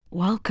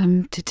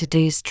Welcome to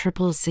today's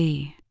Triple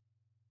Z.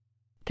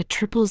 The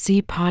Triple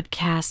Z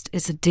podcast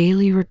is a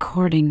daily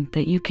recording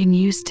that you can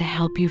use to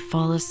help you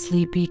fall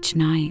asleep each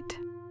night.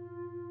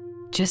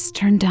 Just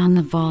turn down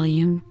the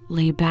volume,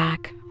 lay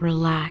back,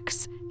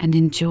 relax, and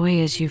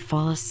enjoy as you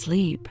fall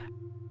asleep.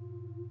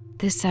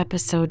 This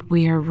episode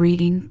we are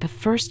reading the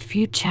first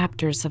few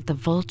chapters of the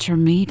Vulture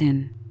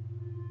Maiden,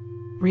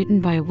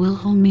 written by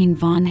Wilhelmine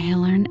von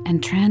Hillern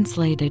and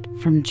translated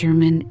from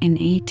German in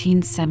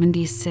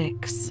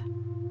 1876.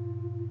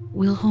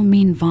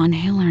 Wilhelmine von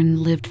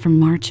Hillern lived from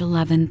March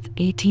 11,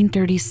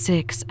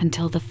 1836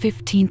 until the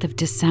 15th of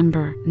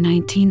December,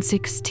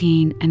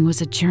 1916 and was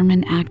a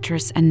German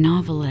actress and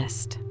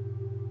novelist.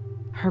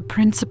 Her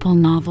principal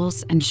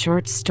novels and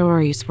short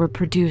stories were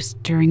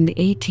produced during the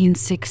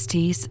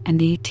 1860s and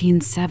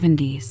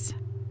 1870s.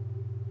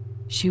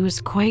 She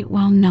was quite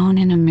well known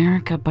in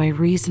America by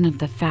reason of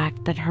the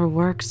fact that her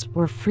works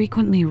were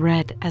frequently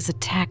read as a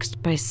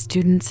text by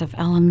students of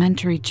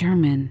elementary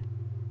German.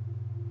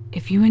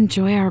 If you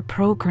enjoy our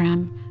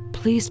program,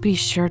 please be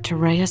sure to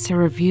write us a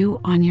review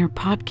on your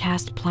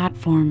podcast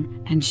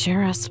platform and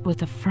share us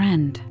with a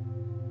friend.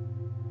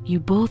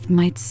 You both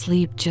might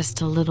sleep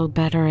just a little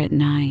better at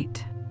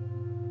night.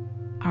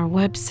 Our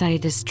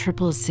website is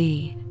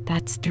Z,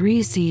 that's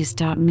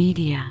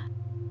 3z's.media.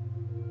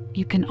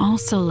 You can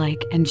also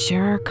like and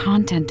share our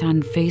content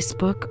on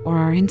Facebook or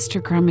our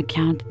Instagram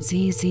account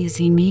ZZZ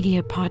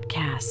Media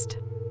Podcast.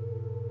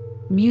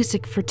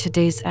 Music for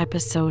today's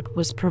episode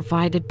was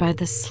provided by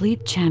the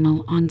Sleep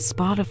Channel on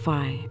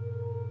Spotify.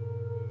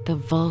 The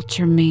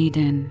Vulture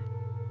Maiden.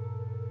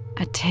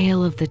 A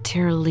tale of the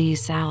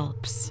Tyrolese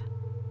Alps.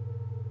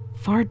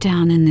 Far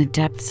down in the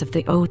depths of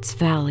the Oats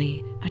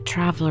Valley, a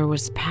traveler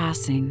was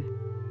passing.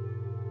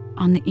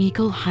 On the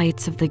eagle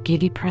heights of the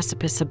giddy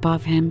precipice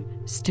above him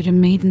stood a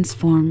maiden's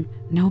form,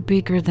 no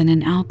bigger than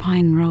an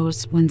alpine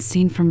rose when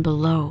seen from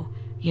below,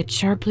 yet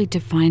sharply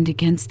defined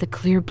against the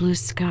clear blue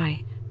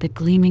sky, the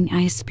gleaming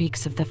ice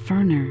peaks of the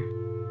Ferner.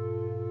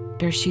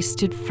 There she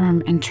stood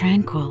firm and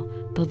tranquil,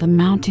 though the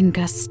mountain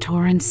gusts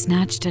tore and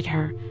snatched at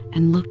her,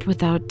 and looked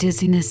without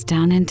dizziness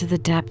down into the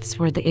depths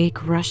where the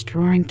Ache rushed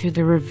roaring through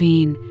the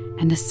ravine,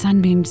 and a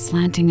sunbeam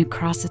slanting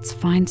across its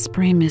fine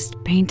spray mist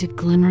painted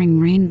glimmering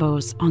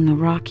rainbows on the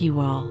rocky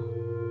wall.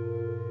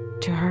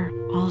 To her,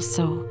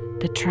 also,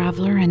 the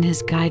traveler and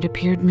his guide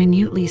appeared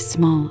minutely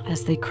small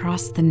as they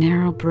crossed the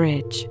narrow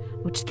bridge,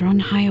 which, thrown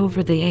high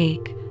over the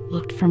Ache,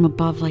 looked from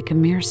above like a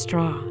mere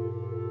straw.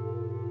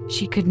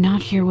 She could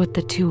not hear what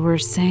the two were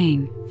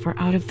saying, for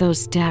out of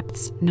those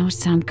depths no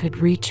sound could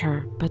reach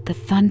her but the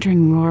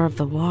thundering roar of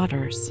the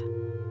waters.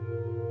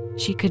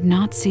 She could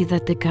not see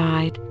that the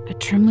guide, a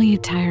trimly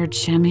attired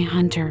chamois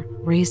hunter,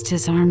 raised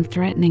his arm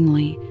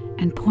threateningly,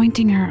 and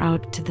pointing her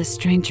out to the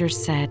stranger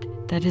said,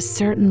 "That is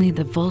certainly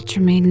the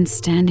Vulture Maiden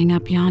standing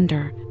up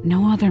yonder.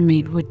 No other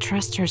maid would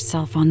trust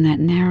herself on that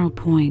narrow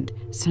point,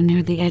 so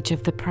near the edge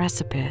of the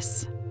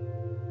precipice.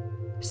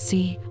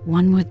 See,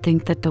 one would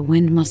think that the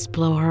wind must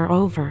blow her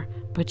over,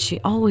 but she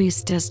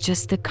always does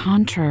just the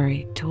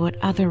contrary to what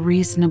other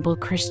reasonable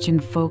Christian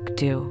folk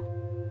do."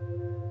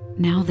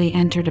 Now they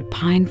entered a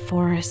pine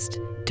forest,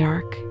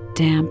 dark,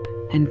 damp,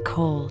 and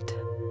cold.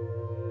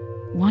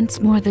 Once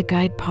more the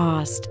guide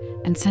paused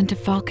and sent a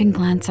falcon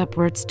glance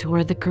upwards to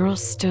where the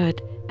girls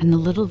stood, and the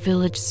little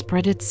village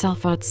spread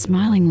itself out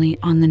smilingly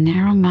on the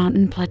narrow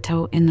mountain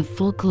plateau in the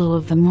full glow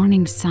of the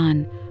morning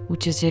sun,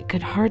 which as yet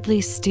could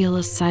hardly steal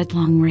a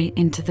sidelong ray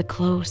into the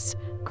close,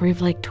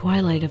 grave-like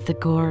twilight of the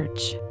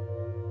gorge.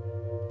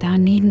 "Thou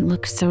needn't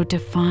look so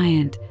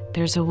defiant,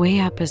 there's a way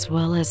up as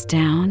well as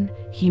down,"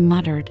 he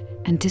muttered,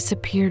 and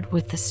disappeared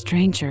with the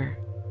stranger.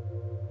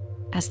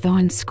 As though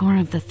in scorn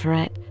of the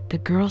threat, the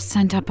girl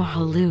sent up a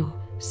halloo,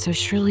 so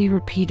shrilly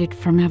repeated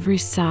from every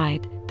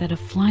side that a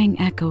flying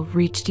echo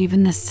reached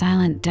even the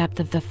silent depth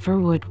of the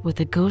firwood with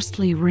a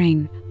ghostly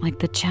ring, like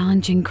the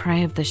challenging cry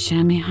of the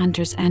chamois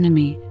hunter's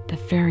enemy, the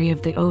fairy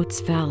of the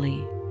Oats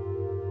Valley.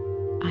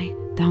 "Ay,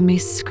 thou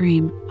mayst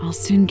scream, I'll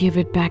soon give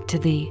it back to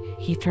thee,"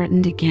 he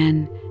threatened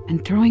again,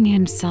 and throwing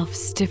himself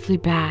stiffly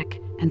back,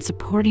 and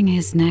supporting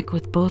his neck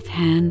with both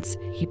hands,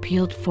 he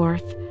pealed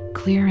forth,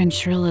 clear and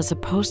shrill as a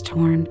post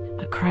horn,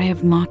 a cry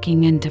of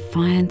mocking and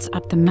defiance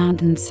up the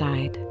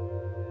mountainside.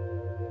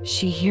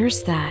 "She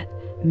hears that,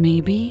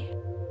 maybe?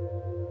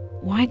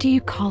 Why do you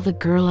call the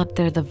girl up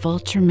there the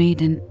Vulture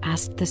Maiden?"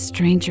 asked the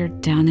stranger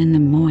down in the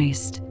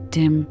moist,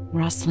 dim,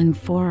 rustling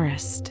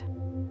forest.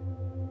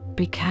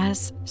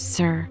 "Because,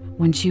 sir,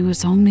 when she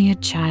was only a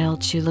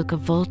child she looked a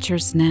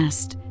vulture's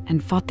nest,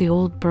 and fought the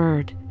old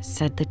bird,"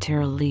 said the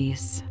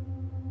Tyrolese.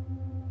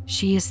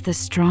 "She is the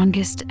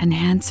strongest and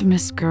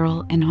handsomest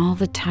girl in all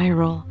the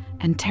Tyrol,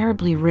 and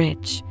terribly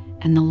rich,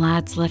 and the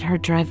lads let her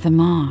drive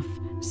them off,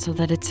 so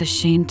that it's a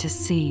shame to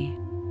see.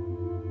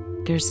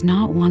 There's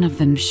not one of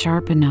them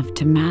sharp enough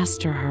to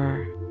master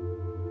her.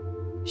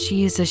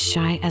 She is as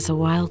shy as a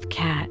wild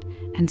cat,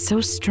 and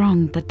so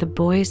strong that the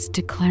boys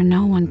declare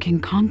no one can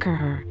conquer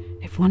her.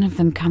 If one of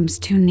them comes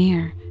too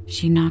near,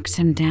 she knocks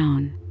him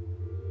down.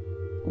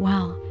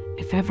 Well,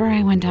 If ever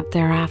I went up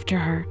there after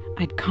her,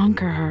 I'd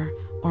conquer her,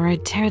 or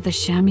I'd tear the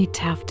chamois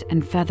tuft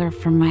and feather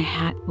from my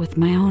hat with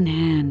my own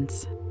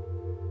hands."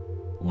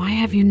 "Why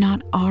have you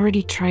not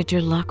already tried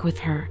your luck with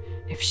her,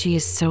 if she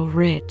is so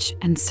rich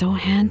and so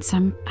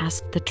handsome?"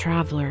 asked the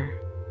traveler.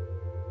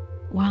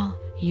 "Well,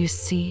 you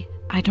see,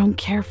 I don't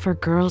care for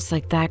girls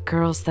like that,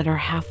 girls that are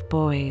half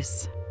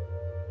boys.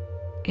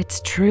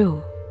 It's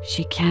true,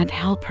 she can't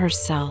help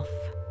herself.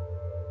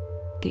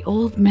 The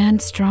old man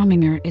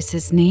Strominger is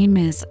his name,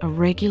 is a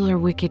regular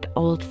wicked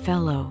old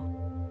fellow.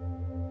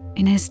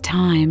 In his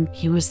time,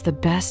 he was the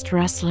best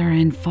wrestler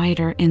and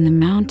fighter in the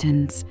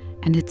mountains,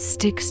 and it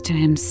sticks to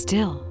him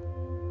still.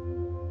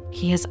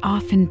 He has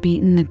often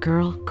beaten the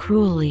girl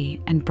cruelly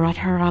and brought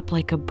her up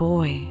like a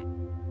boy.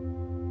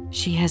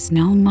 She has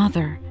no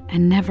mother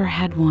and never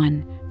had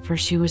one, for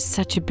she was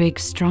such a big,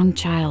 strong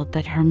child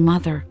that her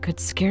mother could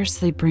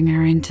scarcely bring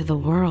her into the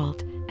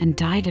world, and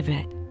died of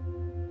it.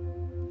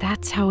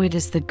 That's how it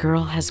is the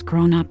girl has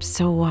grown up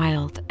so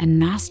wild and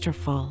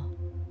masterful."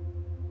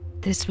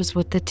 This was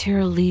what the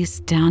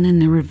Tyrolese down in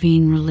the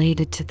ravine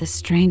related to the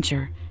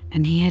stranger,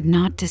 and he had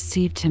not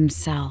deceived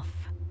himself.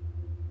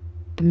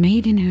 The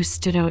maiden who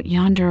stood out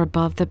yonder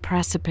above the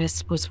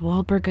precipice was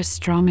Walburga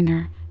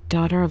Strominger,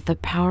 daughter of the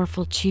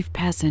powerful chief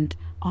peasant,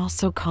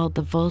 also called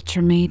the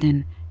Vulture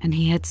Maiden, and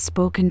he had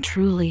spoken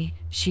truly.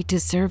 She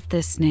deserved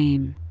this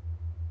name.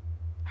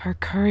 Her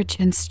courage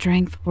and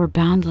strength were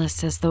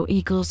boundless, as though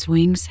eagle's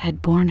wings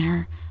had borne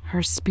her,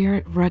 her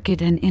spirit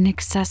rugged and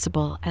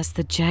inaccessible as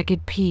the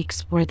jagged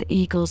peaks where the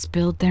eagles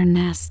build their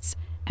nests,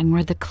 and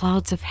where the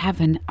clouds of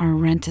heaven are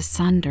rent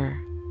asunder.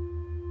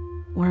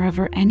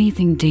 Wherever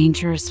anything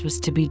dangerous was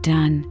to be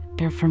done,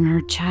 there from her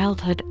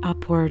childhood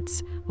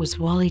upwards was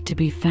Wally to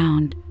be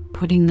found,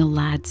 putting the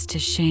lads to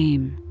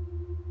shame.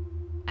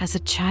 As a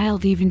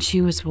child even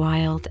she was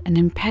wild and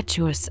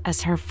impetuous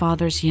as her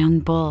father's young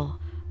bull,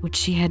 which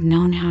she had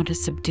known how to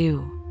subdue.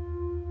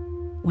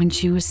 When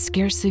she was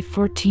scarcely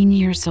 14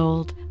 years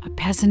old, a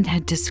peasant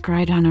had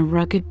descried on a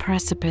rugged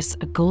precipice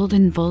a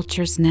golden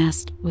vulture's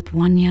nest with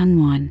one young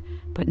one,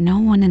 but no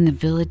one in the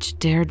village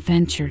dared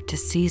venture to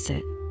seize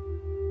it.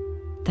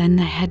 Then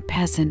the head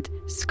peasant,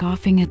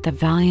 scoffing at the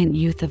valiant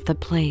youth of the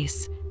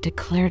place,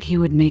 declared he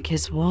would make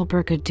his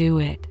Walburga do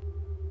it.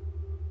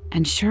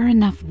 And sure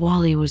enough,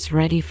 Wally was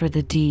ready for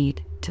the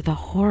deed, to the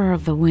horror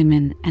of the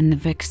women and the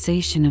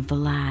vexation of the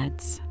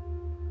lads.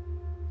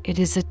 "It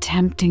is a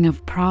tempting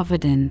of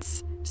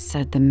Providence,"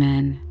 said the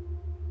men.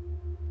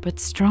 But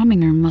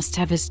Strominger must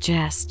have his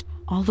jest.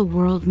 All the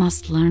world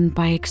must learn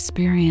by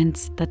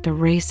experience that the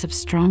race of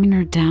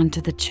Strominger down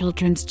to the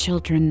children's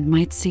children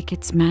might seek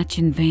its match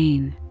in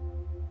vain.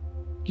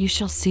 "You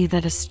shall see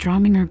that a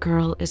Strominger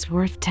girl is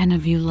worth 10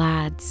 of you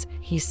lads,"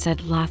 he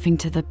said, laughing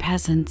to the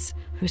peasants,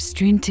 who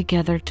streamed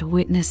together to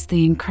witness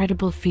the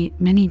incredible feat.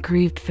 Many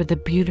grieved for the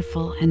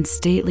beautiful and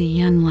stately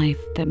young life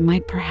that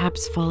might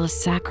perhaps fall a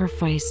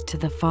sacrifice to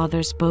the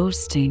father's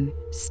boasting.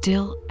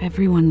 Still,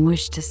 everyone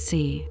wished to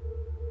see.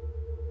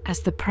 As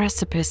the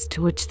precipice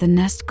to which the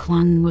nest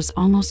clung was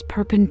almost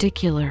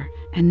perpendicular,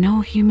 and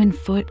no human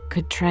foot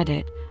could tread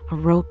it, a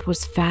rope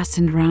was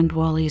fastened round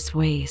Wally's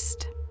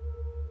waist.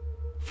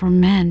 4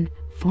 men,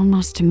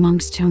 foremost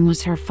amongst whom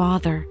was her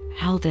father,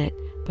 held it,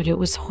 but it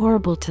was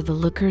horrible to the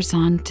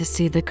lookers-on to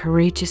see the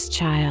courageous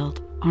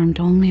child,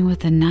 armed only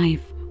with a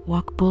knife,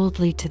 walk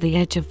boldly to the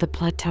edge of the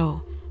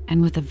plateau,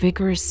 and with a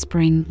vigorous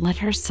spring let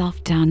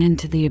herself down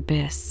into the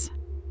abyss.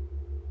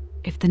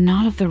 If the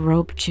knot of the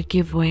rope should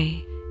give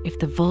way, if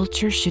the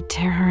vulture should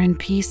tear her in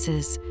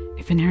pieces,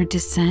 if in her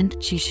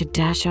descent she should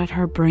dash out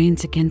her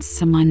brains against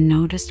some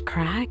unnoticed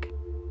crag?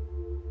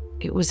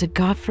 It was a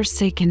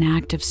God-forsaken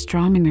act of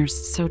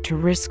Strominger's so to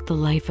risk the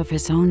life of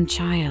his own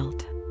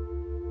child.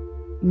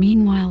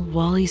 Meanwhile,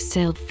 Wally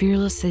sailed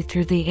fearlessly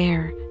through the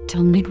air,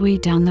 till midway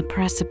down the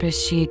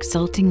precipice she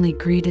exultingly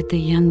greeted the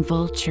young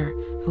vulture,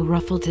 who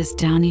ruffled his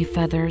downy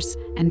feathers,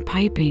 and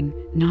piping,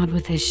 gnawed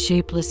with his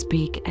shapeless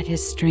beak at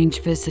his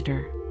strange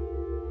visitor.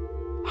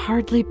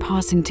 Hardly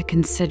pausing to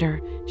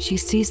consider, she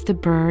seized the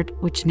bird,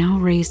 which now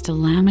raised a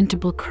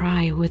lamentable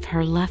cry, with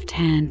her left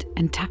hand,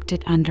 and tucked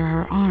it under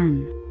her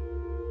arm.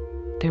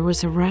 There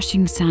was a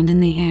rushing sound in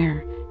the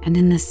air, and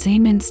in the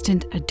same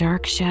instant a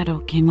dark shadow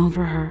came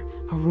over her,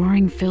 a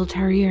roaring filled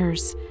her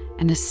ears,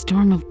 and a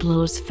storm of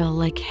blows fell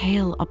like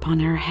hail upon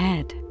her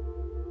head.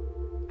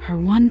 Her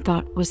one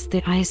thought was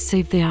the eyes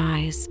save the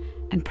eyes,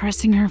 and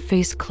pressing her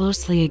face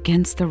closely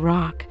against the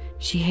rock,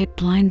 she hit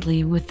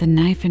blindly with the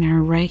knife in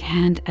her right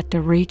hand at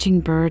the raging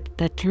bird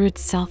that threw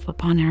itself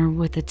upon her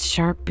with its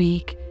sharp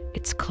beak,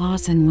 its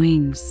claws and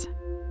wings.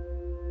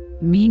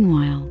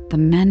 Meanwhile, the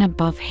men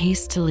above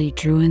hastily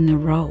drew in the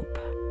rope.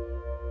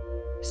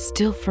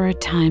 Still for a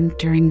time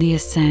during the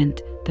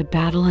ascent, the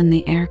battle in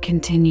the air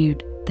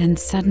continued. Then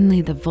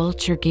suddenly the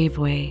vulture gave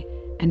way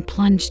and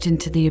plunged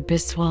into the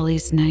abyss.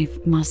 Wally's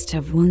knife must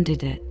have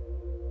wounded it.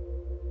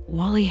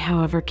 Wally,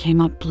 however,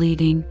 came up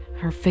bleeding,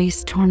 her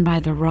face torn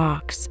by the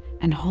rocks,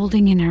 and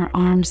holding in her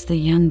arms the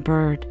young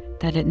bird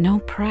that at no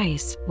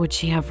price would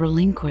she have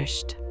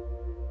relinquished.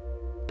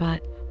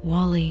 But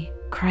Wally,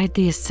 cried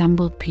the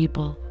assembled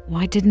people.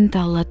 "Why didn't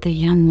thou let the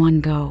young one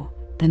go?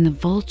 Then the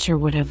vulture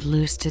would have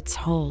loosed its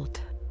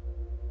hold."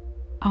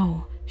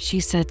 "Oh," she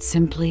said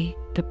simply,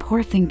 "the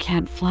poor thing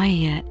can't fly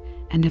yet,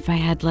 and if I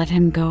had let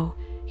him go,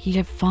 he'd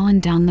have fallen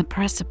down the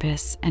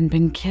precipice and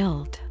been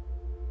killed."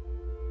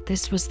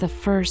 This was the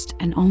first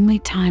and only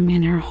time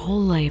in her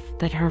whole life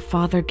that her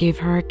father gave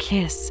her a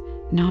kiss,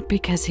 not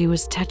because he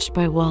was touched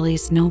by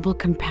Wally's noble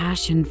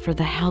compassion for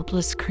the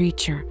helpless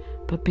creature,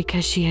 but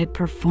because she had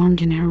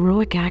performed an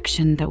heroic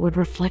action that would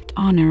reflect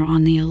honor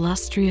on the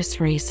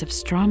illustrious race of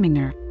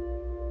Strominger.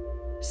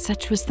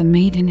 Such was the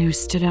maiden who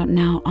stood out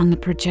now on the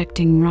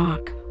projecting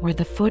rock, where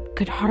the foot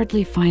could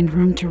hardly find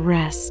room to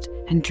rest,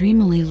 and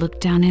dreamily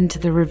looked down into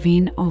the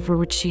ravine over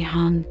which she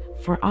hung,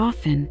 for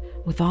often,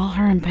 with all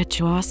her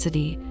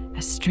impetuosity,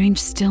 a strange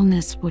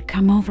stillness would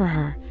come over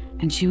her,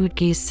 and she would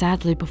gaze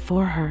sadly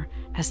before her,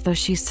 as though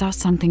she saw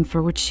something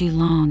for which she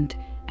longed,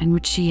 and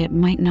which she yet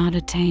might not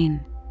attain.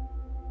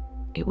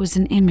 It was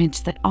an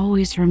image that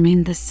always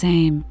remained the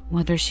same,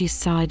 whether she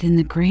saw it in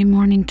the grey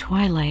morning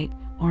twilight,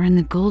 or in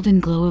the golden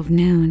glow of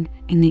noon,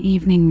 in the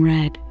evening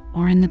red,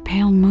 or in the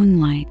pale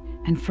moonlight,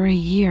 and for a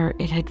year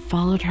it had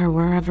followed her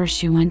wherever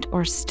she went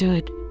or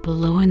stood,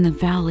 below in the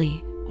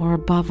valley, or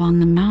above on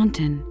the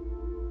mountain.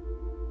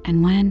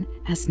 And when,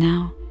 as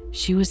now,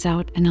 she was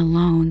out and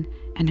alone,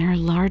 and her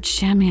large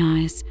chamois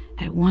eyes,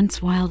 at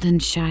once wild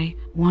and shy,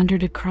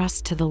 wandered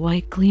across to the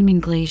white gleaming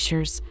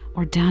glaciers,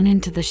 or down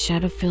into the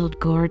shadow-filled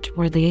gorge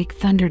where the Ache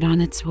thundered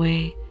on its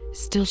way,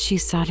 still she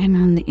sought him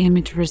whom the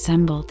image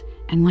resembled,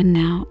 and when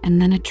now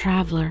and then a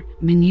traveller,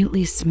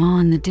 minutely small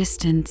in the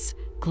distance,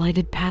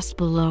 glided past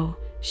below,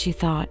 she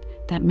thought,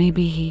 "That may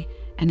be he,"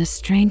 and a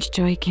strange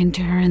joy came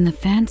to her in the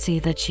fancy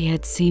that she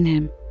had seen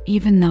him,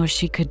 even though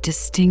she could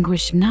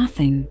distinguish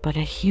nothing but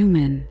a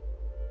human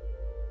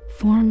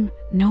form,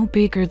 no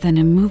bigger than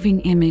a moving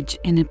image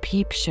in a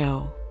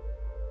peep-show.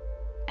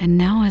 And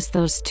now as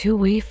those two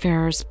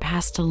wayfarers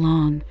passed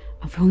along,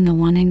 of whom the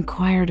one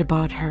inquired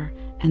about her,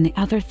 and the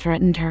other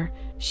threatened her,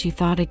 she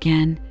thought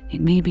again, "It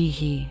may be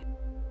he."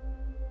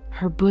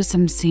 Her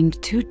bosom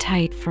seemed too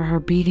tight for her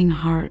beating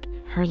heart,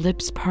 her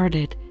lips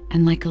parted,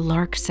 and like a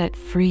lark set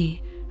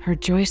free, her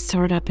joy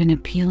soared up in a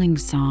pealing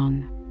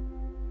song.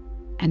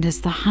 And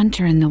as the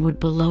hunter in the wood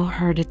below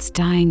heard its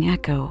dying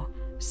echo,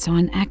 so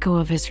an echo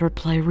of his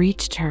reply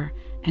reached her,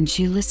 and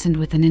she listened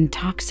with an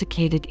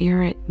intoxicated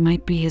ear. It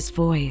might be his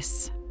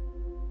voice.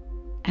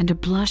 And a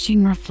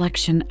blushing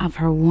reflection of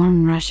her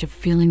warm rush of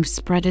feeling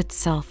spread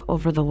itself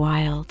over the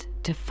wild,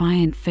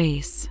 defiant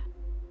face.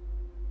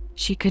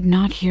 She could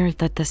not hear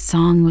that the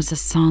song was a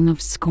song of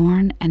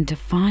scorn and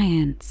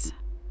defiance.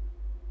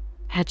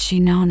 Had she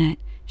known it,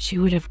 she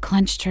would have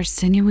clenched her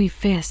sinewy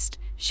fist,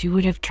 she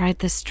would have tried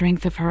the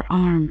strength of her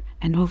arm,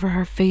 and over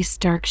her face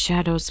dark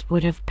shadows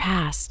would have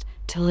passed,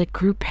 till it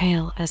grew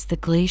pale as the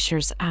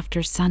glaciers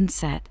after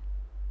sunset.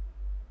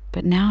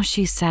 But now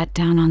she sat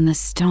down on the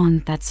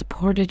stone that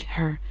supported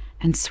her,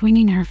 and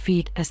swinging her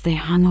feet as they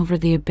hung over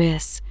the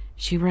abyss,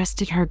 she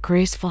rested her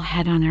graceful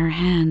head on her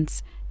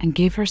hands, and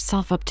gave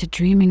herself up to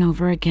dreaming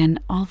over again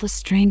all the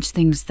strange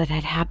things that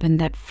had happened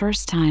that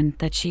first time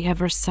that she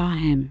ever saw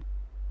him.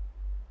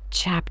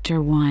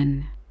 Chapter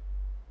 1.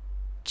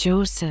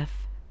 Joseph,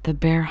 the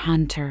Bear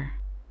Hunter.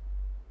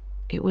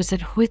 It was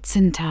at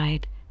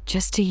Whitsuntide,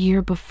 just a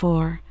year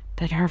before,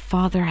 that her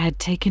father had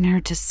taken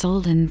her to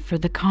Solden for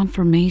the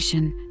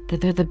confirmation.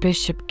 Thither the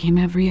bishop came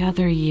every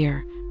other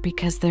year,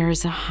 because there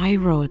is a high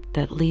road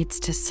that leads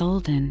to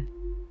Solden.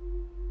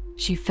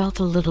 She felt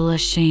a little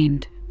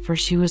ashamed, for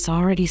she was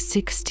already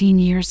 16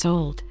 years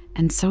old,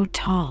 and so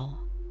tall.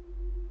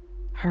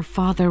 Her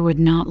father would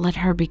not let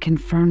her be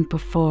confirmed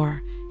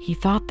before. He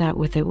thought that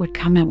with it would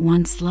come at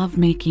once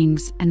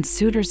love-makings and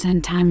suitors,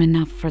 and time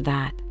enough for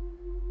that.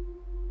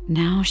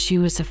 Now she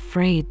was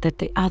afraid that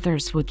the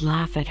others would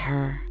laugh at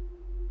her.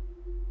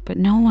 But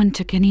no one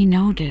took any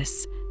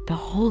notice. The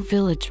whole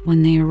village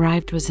when they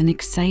arrived was in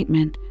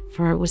excitement,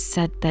 for it was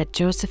said that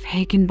Joseph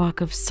Hagenbach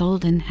of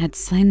Solden had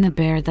slain the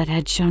bear that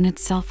had shown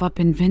itself up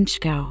in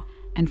Vinchgau,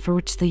 and for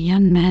which the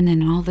young men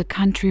in all the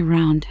country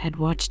round had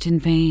watched in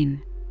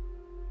vain.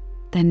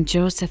 Then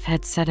Joseph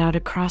had set out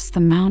across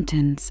the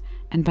mountains,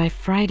 and by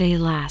Friday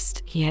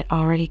last he had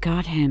already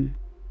got him.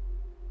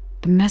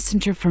 The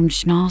messenger from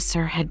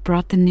Schnalzer had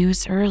brought the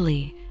news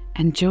early,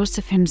 and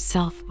Joseph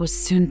himself was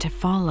soon to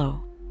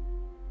follow.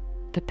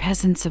 The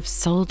peasants of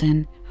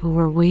Solden, who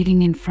were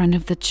waiting in front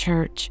of the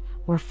church,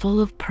 were full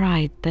of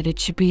pride that it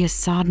should be a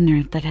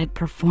Sodener that had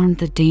performed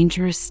the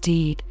dangerous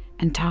deed,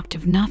 and talked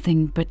of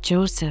nothing but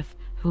Joseph,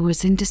 who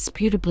was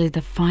indisputably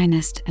the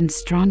finest and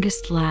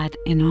strongest lad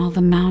in all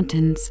the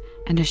mountains,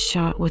 and a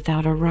shot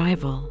without a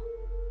rival.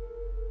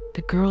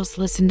 The girls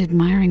listened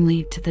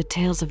admiringly to the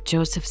tales of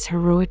Joseph's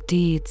heroic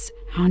deeds,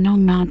 how no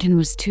mountain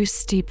was too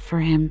steep for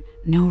him,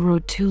 no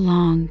road too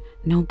long,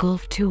 no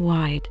gulf too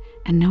wide,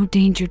 and no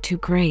danger too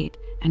great,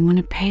 and when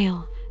a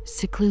pale,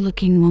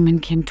 sickly-looking woman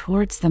came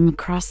towards them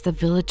across the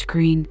village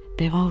green,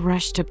 they all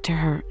rushed up to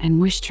her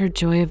and wished her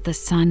joy of the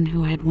son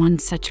who had won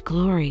such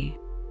glory.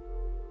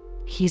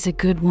 "He's a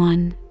good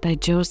one, thy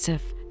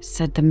Joseph,"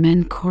 said the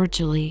men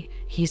cordially.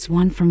 "He's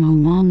one from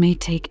whom all may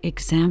take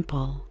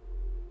example."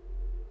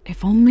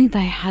 "If only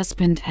thy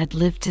husband had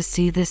lived to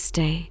see this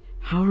day,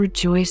 how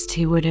rejoiced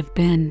he would have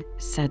been,"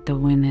 said the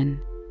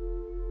women.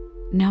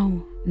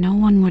 "No, no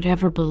one would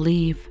ever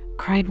believe,"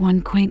 cried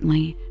one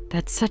quaintly,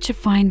 "that such a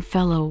fine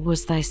fellow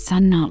was thy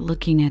son not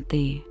looking at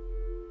thee."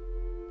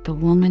 The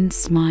woman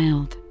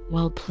smiled,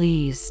 well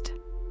pleased.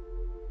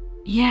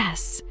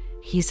 "Yes,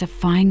 he's a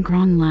fine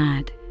grown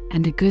lad,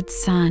 and a good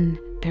son,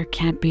 there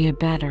can't be a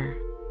better.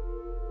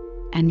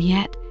 And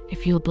yet,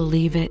 if you'll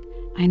believe it,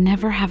 I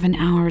never have an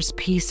hour's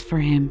peace for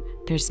him.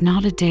 There's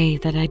not a day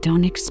that I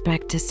don't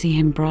expect to see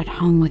him brought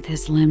home with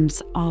his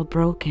limbs all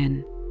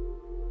broken.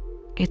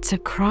 It's a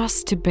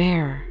cross to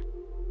bear."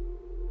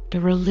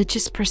 The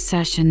religious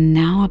procession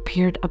now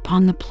appeared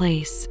upon the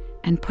place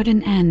and put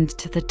an end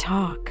to the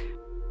talk.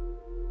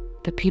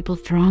 The people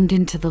thronged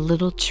into the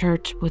little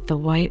church with the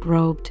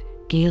white-robed,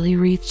 gaily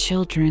wreathed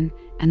children,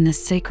 and the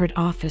sacred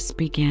office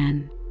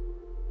began.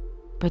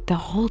 But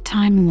the whole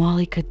time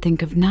Wally could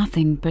think of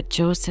nothing but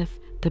Joseph,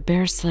 the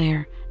bear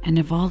slayer, and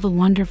of all the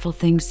wonderful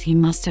things he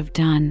must have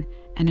done,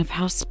 and of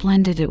how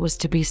splendid it was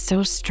to be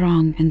so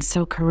strong and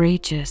so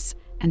courageous,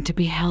 and to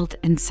be held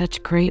in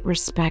such great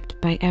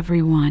respect by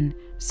everyone,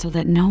 so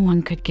that no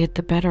one could get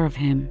the better of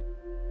him.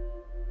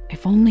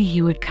 If only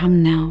he would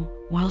come now,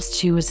 whilst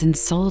she was in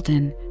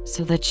Solden,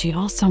 so that she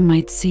also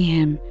might see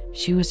him.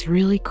 She was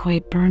really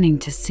quite burning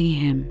to see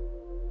him.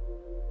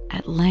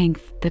 At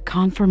length the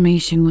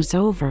confirmation was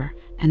over,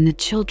 and the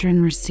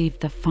children received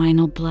the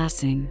final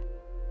blessing.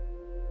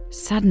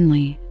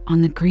 Suddenly,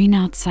 on the green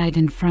outside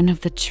in front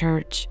of the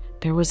church,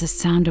 there was a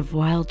sound of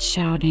wild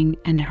shouting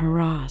and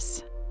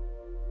hurrahs.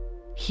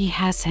 "He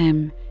has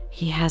him!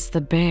 He has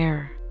the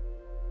bear!"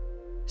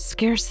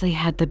 Scarcely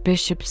had the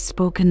bishop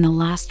spoken the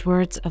last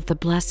words of the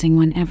blessing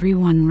when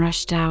everyone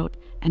rushed out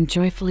and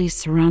joyfully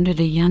surrounded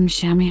a young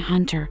chamois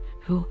hunter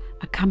who,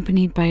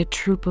 accompanied by a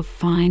troop of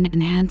fine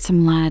and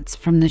handsome lads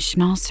from the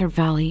Schnauzer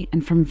Valley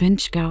and from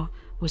Vinschgau,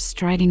 was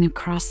striding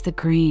across the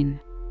green.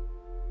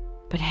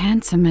 But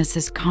handsome as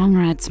his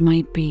comrades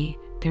might be,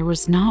 there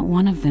was not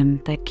one of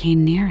them that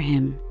came near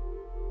him.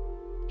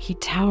 He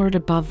towered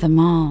above them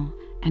all,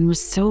 and was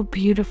so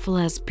beautiful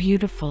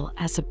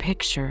as a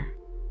picture.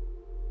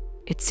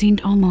 It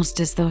seemed almost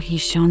as though he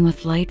shone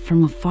with light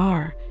from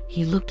afar.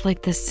 He looked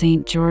like the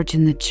St. George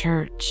in the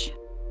church.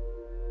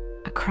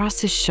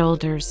 Across his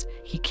shoulders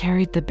he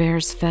carried the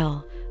bear's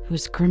fell,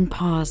 whose grim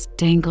paws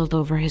dangled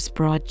over his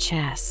broad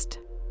chest.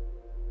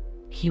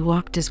 He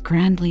walked as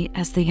grandly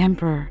as the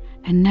emperor,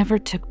 and never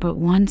took but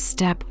one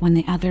step when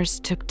the others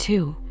took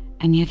two,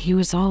 and yet he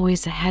was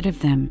always ahead of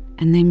them,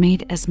 and they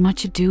made as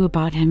much ado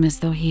about him as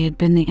though he had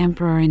been the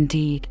emperor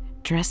indeed,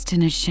 dressed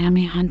in his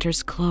chamois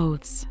hunter's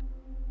clothes.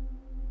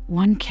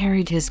 One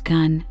carried his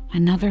gun,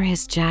 another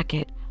his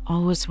jacket.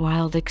 All was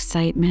wild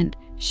excitement,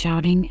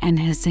 shouting and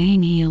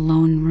huzzahing. He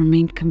alone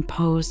remained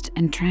composed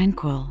and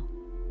tranquil.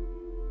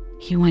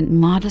 He went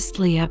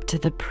modestly up to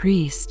the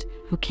priest,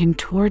 who came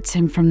towards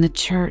him from the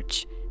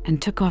church,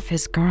 and took off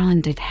his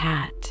garlanded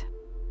hat.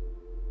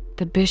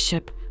 The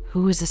bishop,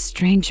 who was a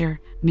stranger,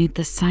 made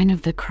the sign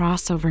of the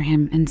cross over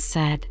him and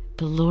said,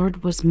 "The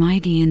Lord was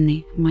mighty in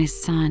thee, my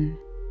son.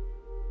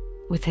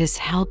 With his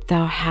help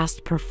thou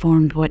hast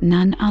performed what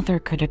none other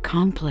could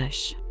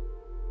accomplish.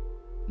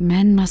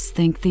 Men must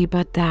thank thee,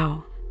 but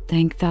thou,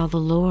 thank thou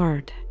the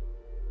Lord."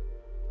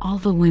 All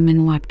the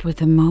women wept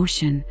with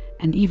emotion,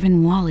 and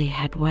even Wally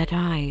had wet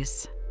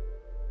eyes.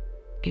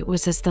 It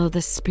was as though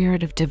the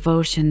spirit of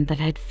devotion that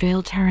had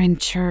failed her in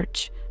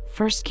church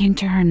first came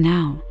to her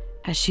now,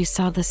 as she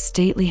saw the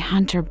stately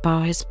hunter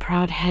bow his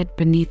proud head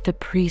beneath the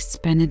priest's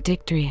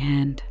benedictory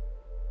hand.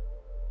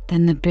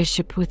 Then the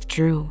bishop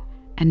withdrew,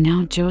 and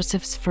now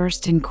Joseph's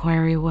first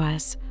inquiry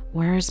was,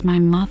 "Where is my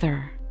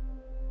mother?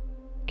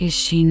 Is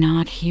she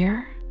not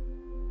here?"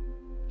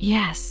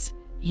 "Yes,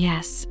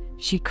 yes,"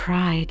 she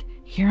cried,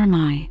 "here am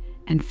I,"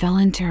 and fell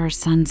into her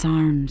son's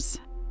arms.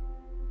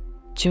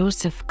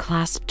 Joseph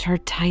clasped her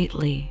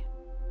tightly.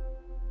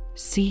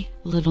 "See,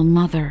 little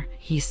mother,"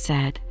 he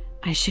said,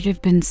 "I should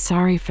have been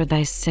sorry for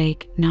thy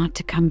sake not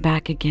to come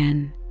back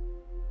again.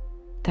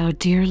 Thou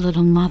dear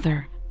little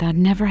mother, thou'd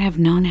never have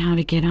known how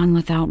to get on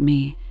without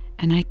me,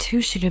 and I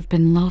too should have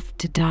been loath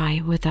to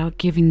die without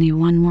giving thee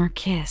one more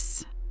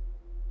kiss."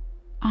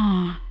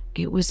 Ah,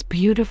 it was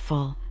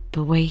beautiful,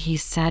 the way he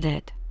said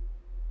it.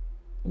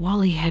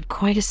 Wally had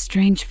quite a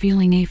strange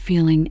feeling, a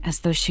feeling as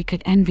though she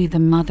could envy the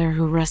mother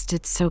who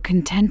rested so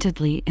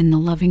contentedly in the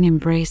loving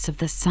embrace of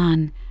the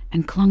son,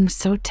 and clung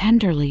so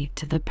tenderly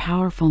to the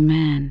powerful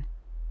man.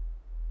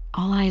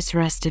 All eyes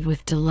rested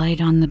with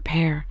delight on the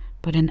pair,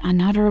 but an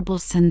unutterable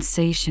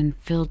sensation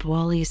filled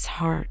Wally's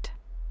heart.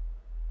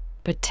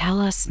 "But tell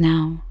us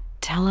now,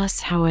 tell us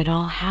how it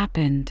all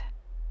happened."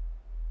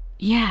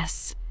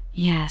 "Yes,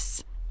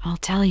 yes, I'll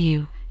tell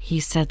you," he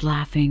said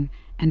laughing,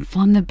 and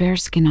flung the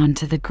bearskin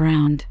onto the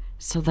ground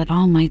so that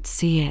all might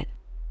see it.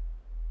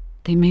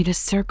 They made a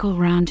circle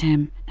round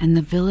him, and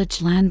the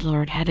village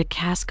landlord had a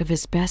cask of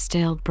his best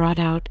ale brought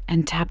out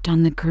and tapped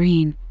on the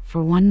green,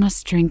 for one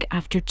must drink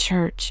after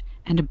church,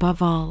 and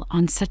above all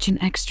on such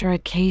an extra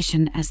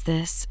occasion as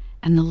this,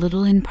 and the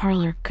little inn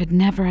parlour could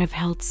never have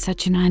held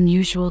such an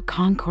unusual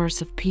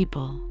concourse of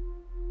people.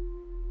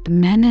 The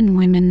men and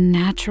women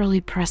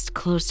naturally pressed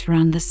close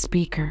round the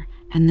speaker,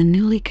 and the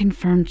newly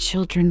confirmed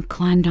children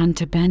climbed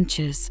onto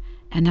benches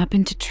and up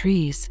into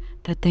trees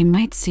that they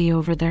might see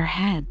over their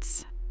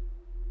heads.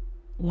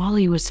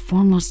 Wally was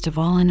foremost of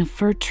all in a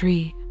fir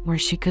tree, where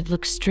she could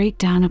look straight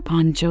down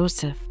upon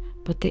Joseph,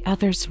 but the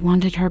others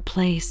wanted her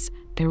place.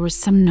 There was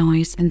some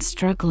noise and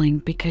struggling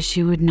because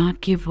she would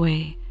not give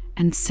way,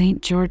 and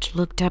St. George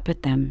looked up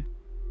at them.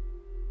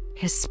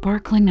 His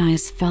sparkling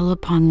eyes fell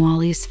upon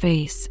Wally's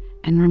face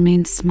and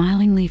remained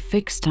smilingly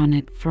fixed on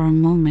it for a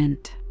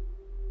moment.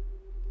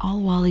 All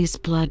Wally's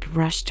blood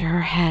rushed to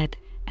her head,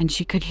 and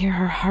she could hear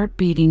her heart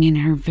beating in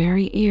her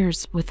very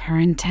ears with her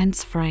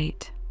intense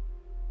fright.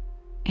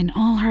 In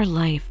all her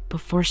life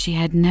before she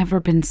had never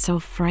been so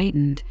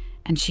frightened,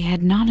 and she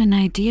had not an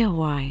idea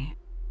why.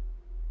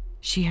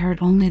 She heard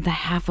only the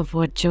half of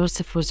what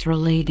Joseph was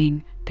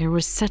relating. There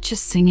was such a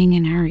singing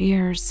in her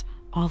ears,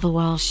 all the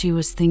while she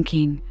was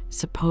thinking,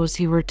 suppose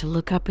he were to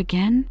look up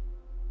again?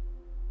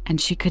 And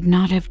she could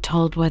not have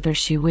told whether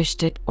she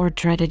wished it or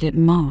dreaded it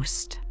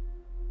most.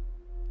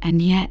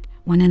 And yet,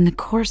 when in the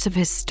course of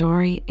his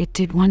story it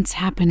did once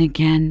happen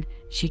again,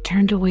 she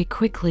turned away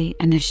quickly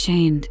and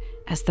ashamed,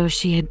 as though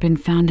she had been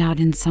found out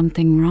in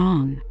something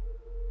wrong.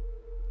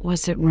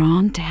 Was it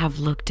wrong to have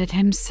looked at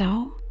him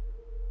so?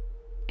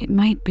 It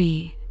might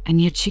be,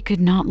 and yet she could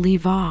not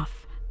leave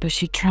off, though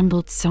she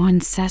trembled so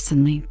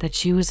incessantly that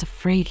she was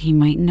afraid he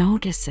might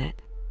notice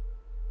it.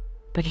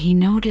 But he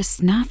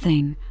noticed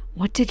nothing.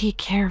 What did he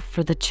care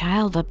for the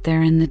child up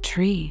there in the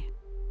tree?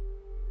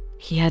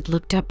 He had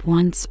looked up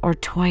once or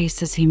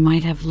twice as he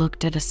might have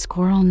looked at a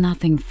squirrel,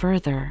 nothing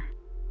further.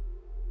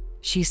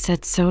 She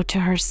said so to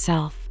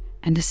herself,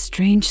 and a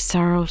strange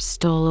sorrow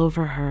stole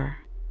over her.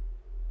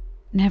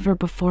 Never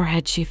before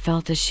had she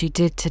felt as she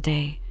did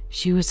today.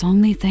 She was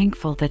only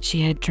thankful that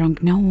she had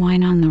drunk no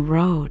wine on the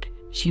road.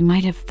 She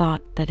might have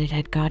thought that it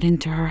had got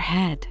into her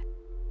head.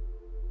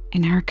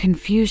 In her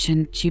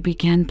confusion, she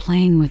began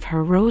playing with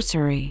her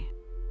rosary.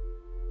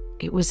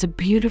 It was a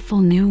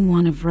beautiful new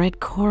one of red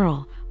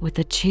coral, with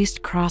a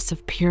chased cross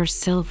of pure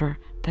silver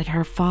that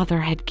her father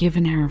had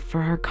given her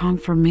for her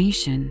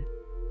confirmation.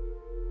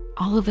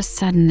 All of a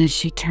sudden, as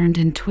she turned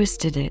and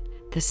twisted it,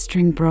 the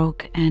string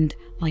broke and,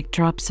 like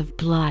drops of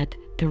blood,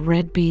 the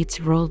red beads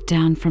rolled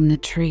down from the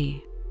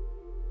tree.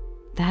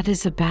 That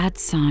is a bad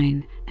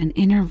sign. An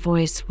inner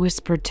voice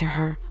whispered to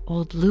her,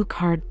 "Old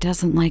Lucard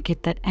doesn't like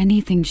it that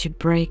anything should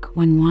break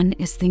when one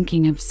is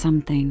thinking of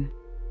something."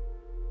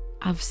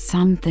 Of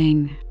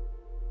something.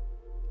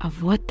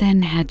 Of what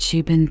then had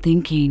she been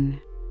thinking?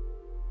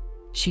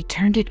 She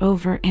turned it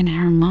over in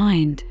her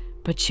mind,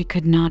 but she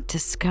could not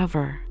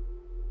discover.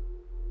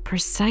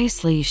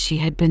 Precisely, she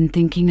had been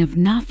thinking of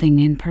nothing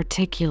in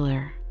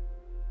particular.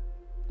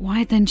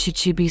 Why then should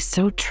she be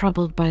so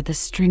troubled by the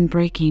string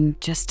breaking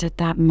just at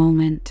that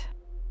moment?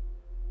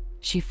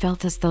 She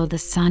felt as though the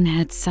sun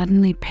had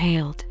suddenly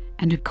paled,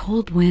 and a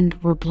cold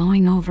wind were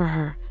blowing over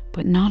her,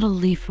 but not a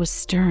leaf was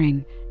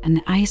stirring, and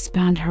the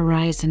ice-bound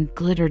horizon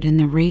glittered in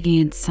the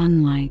radiant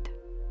sunlight.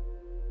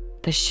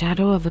 The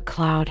shadow of a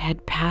cloud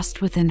had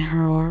passed within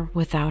her or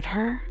without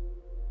her?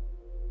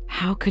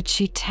 How could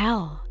she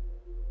tell?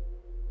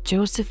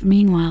 Joseph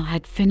meanwhile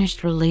had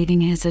finished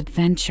relating his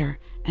adventure,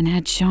 and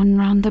had shown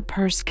round the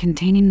purse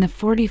containing the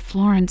 40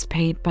 florins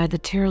paid by the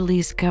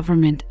Tyrolese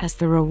government as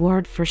the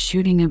reward for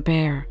shooting a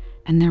bear,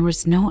 and there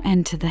was no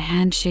end to the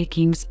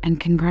handshakings and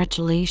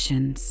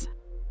congratulations.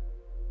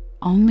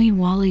 Only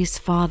Wally's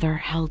father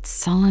held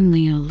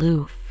sullenly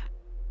aloof.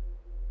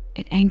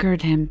 It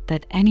angered him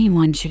that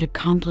anyone should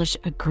accomplish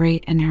a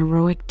great and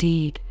heroic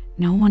deed.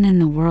 No one in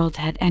the world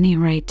had any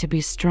right to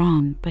be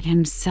strong but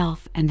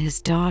himself and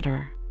his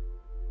daughter.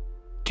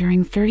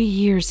 During 30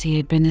 years he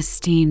had been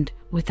esteemed,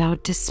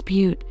 without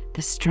dispute,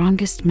 the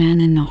strongest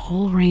man in the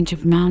whole range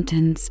of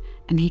mountains,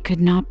 and he could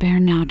not bear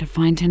now to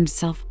find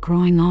himself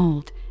growing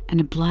old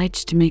and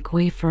obliged to make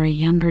way for a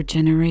younger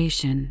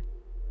generation.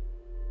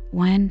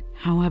 When,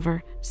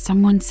 however,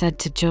 someone said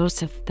to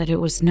Joseph that it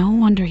was no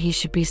wonder he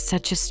should be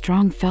such a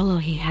strong fellow,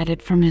 he had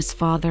it from his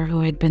father, who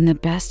had been the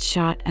best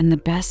shot and the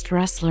best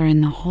wrestler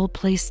in the whole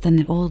place, then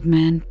the old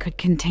man could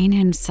contain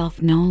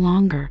himself no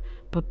longer,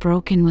 but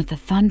broke in with a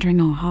thundering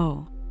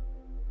 "Oh-ho!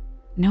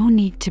 No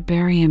need to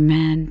bury a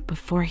man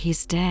before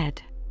he's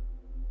dead."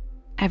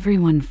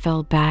 Everyone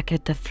fell back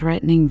at the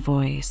threatening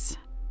voice.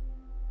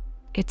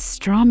 "It's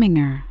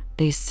Strominger,"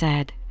 they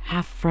said,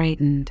 half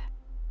frightened.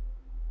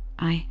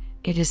 "Aye,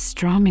 it is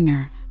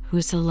Strominger,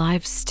 who's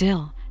alive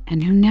still,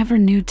 and who never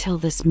knew till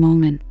this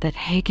moment that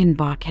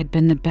Hagenbach had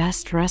been the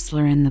best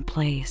wrestler in the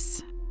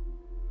place.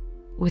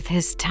 With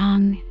his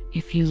tongue,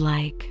 if you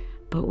like,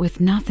 but with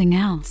nothing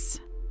else."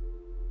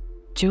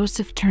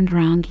 Joseph turned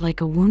round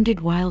like a wounded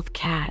wild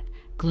cat,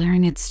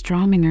 glaring at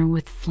Strominger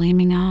with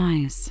flaming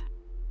eyes.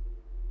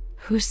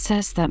 Who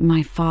says that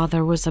my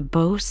father was a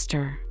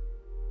boaster?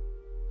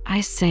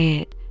 I say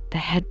it, the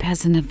head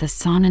peasant of the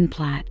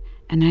Sonnenplatte,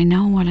 and I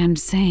know what I'm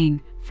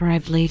saying, for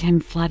I've laid him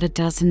flat a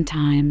dozen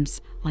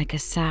times, like a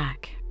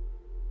sack.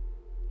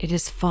 It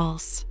is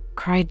false,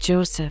 cried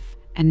Joseph,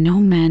 and no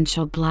man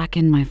shall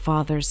blacken my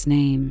father's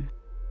name.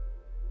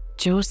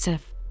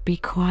 Joseph, be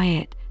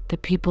quiet, the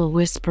people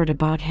whispered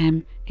about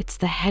him. It's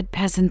the head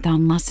peasant, thou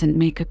mustn't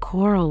make a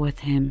quarrel with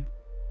him.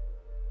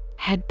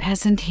 Head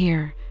peasant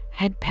here,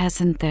 head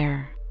peasant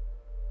there.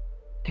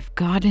 If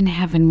God in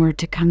heaven were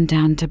to come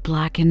down to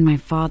blacken my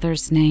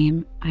father's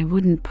name, I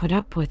wouldn't put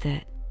up with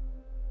it.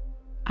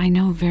 I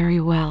know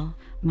very well,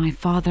 my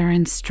father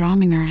and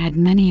Strominger had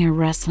many a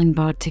wrestling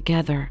bout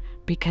together,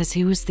 because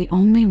he was the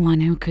only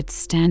one who could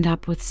stand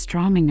up with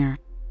Strominger.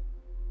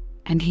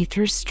 And he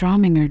threw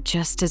Strominger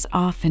just as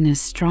often as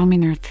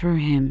Strominger threw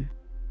him.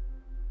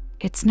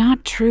 It's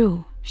not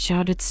true,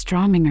 shouted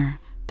Strominger.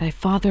 Thy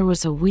father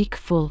was a weak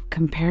fool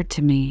compared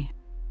to me.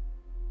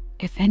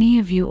 If any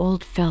of you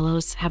old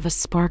fellows have a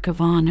spark of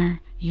honor,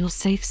 you'll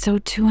say so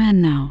too,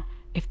 and now,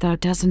 if thou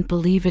doesn't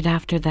believe it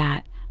after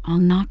that, I'll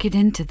knock it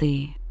into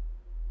thee.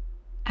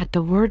 At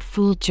the word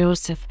fool,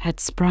 Joseph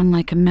had sprung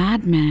like a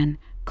madman,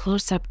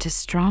 close up to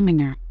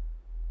Strominger.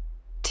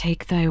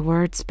 Take thy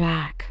words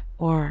back,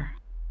 or...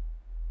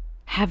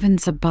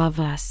 Heavens above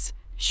us,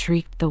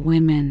 shrieked the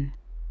women.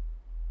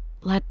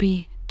 Let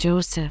be,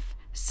 Joseph,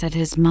 said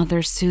his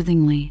mother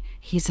soothingly.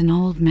 He's an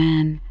old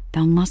man,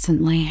 thou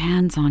mustn't lay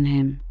hands on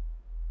him.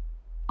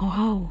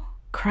 Oh,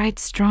 cried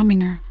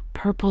Strominger,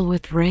 purple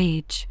with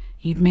rage,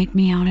 you'd make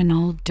me out an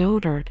old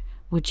dotard,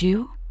 would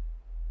you?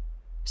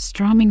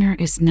 Strominger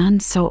is none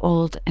so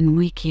old and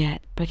weak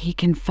yet, but he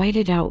can fight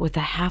it out with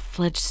a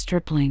half-fledged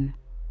stripling.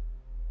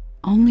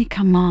 Only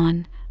come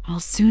on, I'll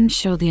soon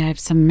show thee I've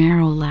some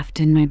marrow left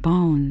in my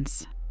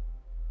bones.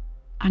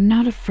 I'm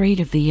not afraid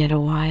of thee yet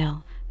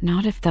awhile,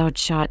 not if thou'd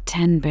shot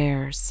 10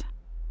 bears.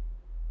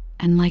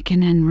 And like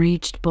an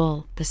enraged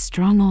bull, the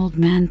strong old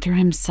man threw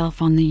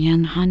himself on the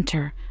young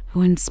hunter,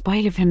 who in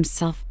spite of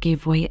himself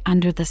gave way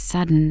under the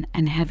sudden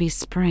and heavy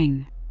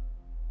spring.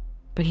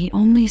 But he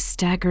only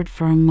staggered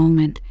for a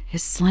moment.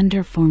 His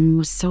slender form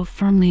was so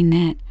firmly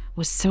knit,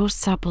 was so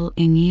supple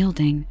in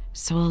yielding,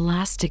 so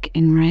elastic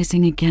in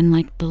rising again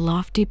like the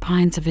lofty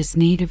pines of his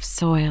native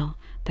soil,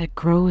 that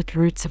grow with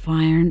roots of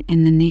iron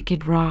in the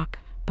naked rock,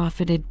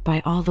 buffeted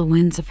by all the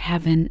winds of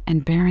heaven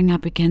and bearing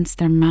up against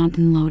their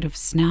mountain load of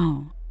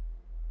snow.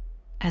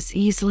 As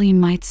easily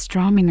might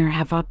Strominger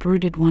have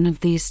uprooted one of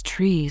these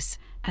trees,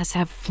 as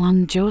have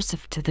flung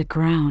Joseph to the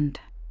ground.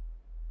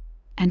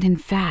 And in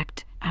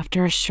fact,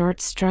 after a short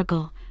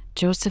struggle,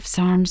 Joseph's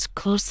arms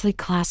closely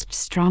clasped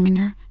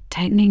Strominger,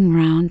 tightening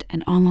round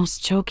and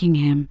almost choking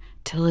him,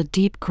 till a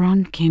deep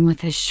groan came with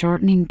his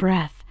shortening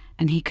breath,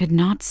 and he could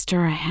not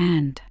stir a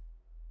hand.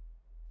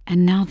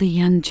 And now the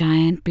young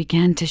giant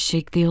began to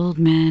shake the old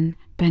man,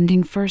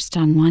 bending first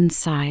on one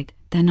side,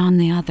 then on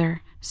the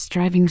other,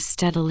 striving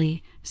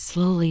steadily,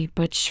 slowly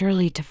but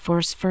surely to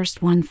force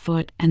first one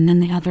foot and then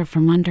the other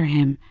from under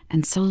him,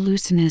 and so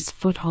loosen his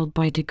foothold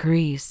by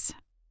degrees.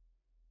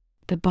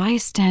 The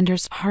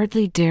bystanders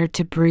hardly dared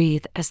to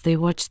breathe as they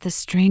watched the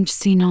strange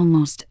scene,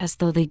 almost as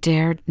though they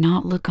dared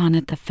not look on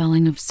at the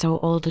felling of so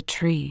old a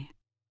tree.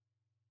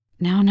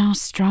 Now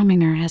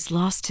Strominger has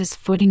lost his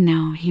footing,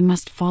 now he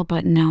must fall,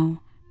 but no.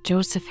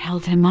 Joseph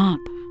held him up,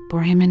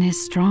 bore him in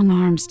his strong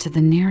arms to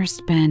the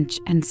nearest bench,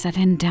 and set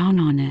him down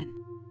on it.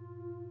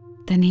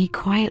 Then he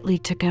quietly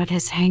took out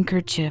his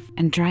handkerchief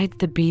and dried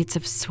the beads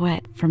of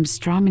sweat from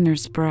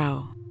Strominger's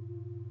brow.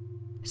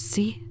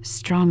 See,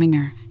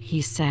 Strominger,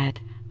 he said,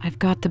 I've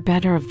got the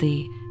better of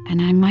thee,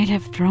 and I might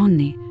have thrown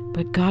thee,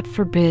 but God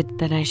forbid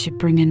that I should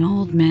bring an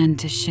old man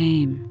to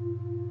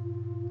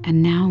shame.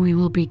 And now we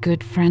will be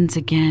good friends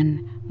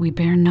again, we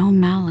bear no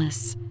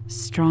malice,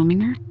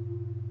 Strominger?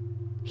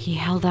 He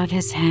held out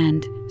his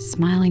hand,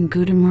 smiling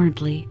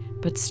good-humouredly,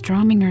 but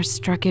Strominger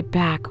struck it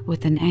back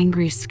with an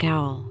angry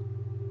scowl.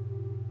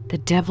 The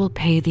devil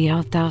pay thee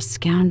out, thou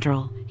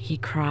scoundrel, he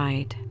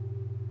cried.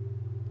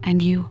 And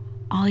you,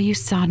 all you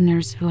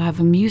soddeners who have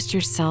amused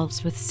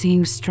yourselves with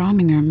seeing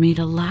Strominger made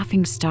a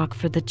laughing-stock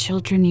for the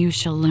children, you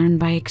shall learn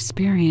by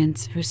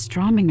experience who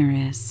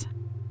Strominger is.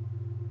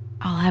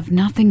 I'll have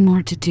nothing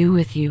more to do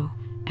with you,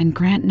 and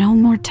grant no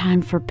more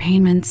time for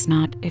payments,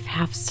 not if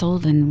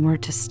half-solden were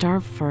to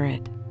starve for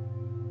it.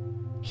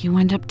 He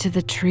went up to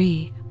the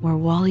tree, where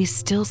Wally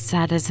still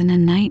sat as in a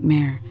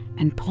nightmare,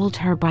 and pulled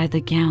her by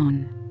the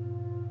gown.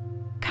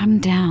 Come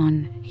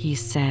down, he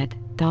said,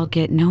 thou'll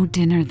get no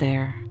dinner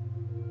there.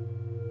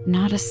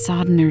 Not a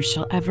soddener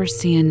shall ever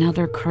see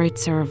another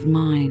kreutzer of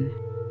mine.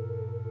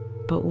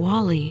 But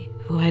Wally,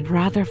 who had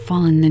rather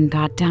fallen than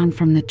got down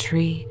from the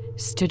tree,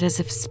 stood as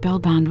if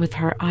spellbound, with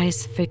her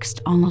eyes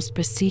fixed almost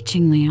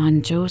beseechingly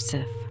on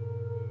Joseph.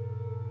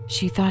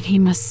 She thought he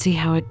must see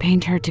how it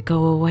pained her to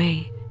go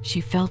away. She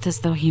felt as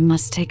though he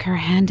must take her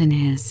hand in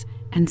his,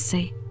 and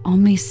say,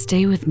 Only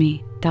stay with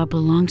me, thou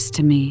belongst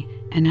to me,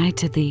 and I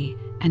to thee,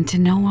 and to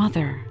no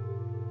other.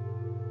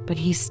 But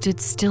he stood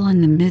still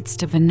in the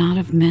midst of a knot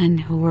of men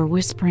who were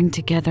whispering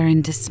together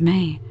in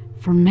dismay,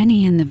 for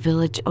many in the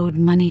village owed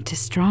money to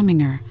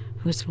Strominger,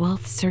 whose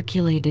wealth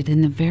circulated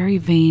in the very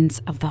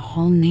veins of the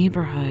whole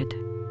neighborhood.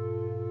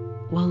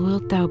 "Well,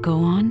 wilt thou go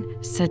on?"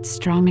 said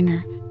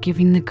Strominger,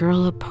 giving the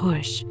girl a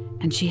push,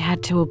 and she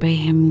had to obey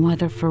him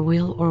whether for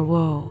weal or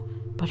woe.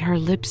 But her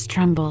lips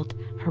trembled,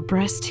 her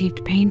breast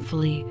heaved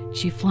painfully.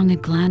 She flung a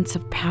glance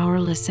of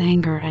powerless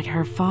anger at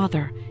her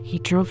father. He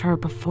drove her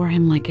before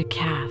him like a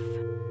calf.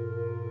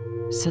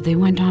 So they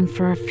went on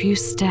for a few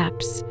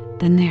steps.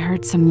 Then they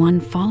heard someone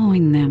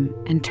following them,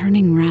 and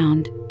turning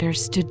round, there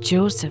stood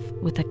Joseph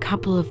with a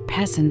couple of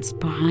peasants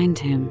behind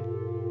him.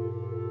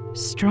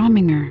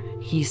 "Strominger,"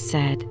 he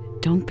said,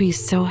 "don't be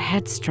so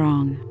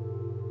headstrong.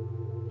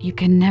 You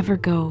can never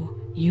go,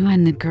 you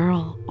and the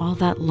girl, all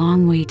that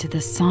long way to the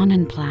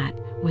Sonnenplatte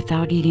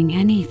without eating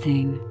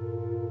anything."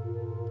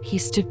 He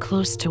stood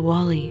close to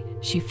Wally.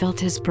 She felt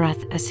his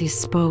breath as he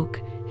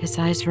spoke. His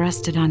eyes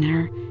rested on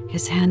her.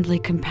 His hand lay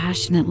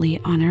compassionately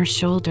on her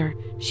shoulder.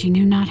 She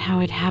knew not how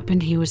it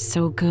happened. He was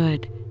so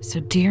good, so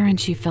dear, and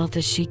she felt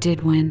as she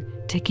did when,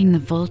 taking the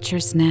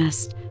vulture's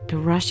nest, the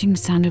rushing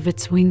sound of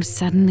its wings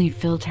suddenly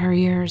filled her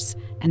ears,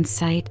 and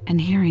sight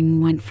and hearing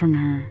went from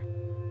her.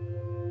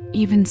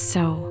 Even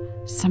so,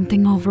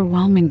 something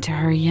overwhelming to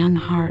her young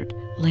heart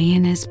lay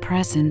in his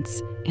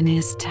presence, in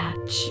his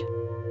touch.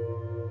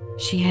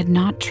 She had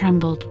not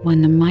trembled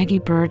when the mighty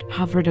bird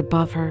hovered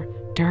above her,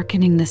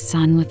 darkening the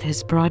sun with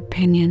his broad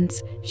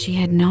pinions. She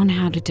had known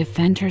how to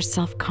defend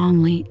herself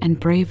calmly and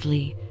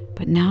bravely,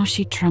 but now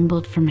she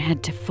trembled from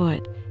head to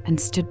foot, and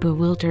stood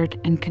bewildered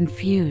and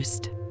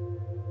confused.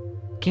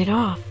 "Get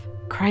off!"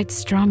 cried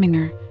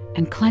Strominger,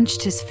 and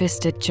clenched his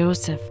fist at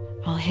Joseph.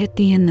 "I'll hit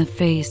thee in the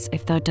face.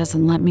 If thou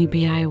doesn't let me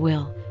be, I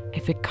will,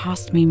 if it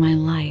cost me my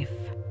life."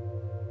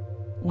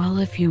 "Well,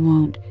 if you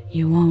won't,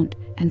 you won't,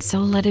 and so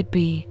let it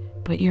be.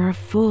 But you're a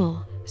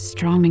fool,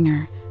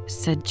 Strominger,"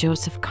 said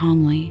Joseph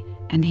calmly,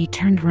 and he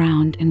turned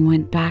round and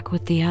went back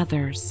with the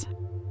others.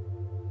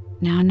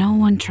 Now no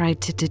one tried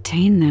to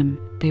detain them.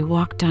 They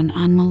walked on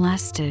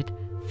unmolested,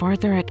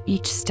 farther at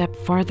each step,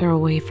 farther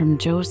away from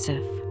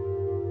Joseph.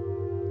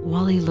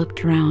 Wally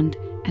looked round,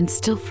 and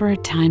still for a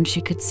time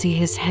she could see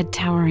his head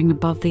towering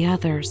above the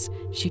others.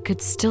 She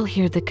could still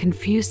hear the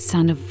confused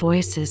sound of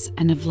voices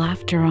and of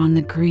laughter on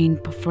the green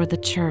before the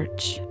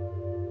church.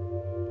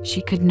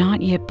 She could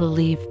not yet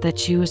believe that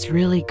she was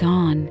really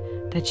gone,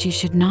 that she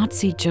should not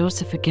see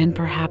Joseph again,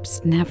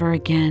 perhaps never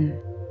again.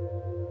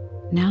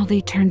 Now they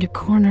turned a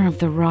corner of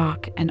the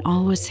rock, and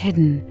all was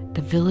hidden,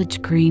 the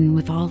village green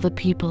with all the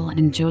people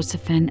and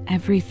Joseph and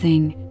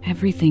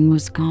everything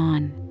was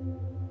gone.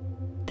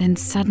 Then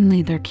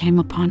suddenly there came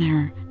upon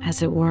her,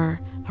 as it were,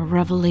 a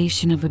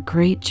revelation of a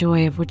great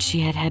joy of which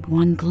she had had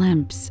one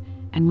glimpse,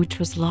 and which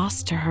was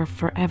lost to her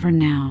forever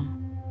now.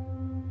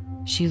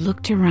 She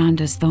looked around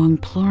as though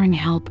imploring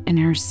help in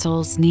her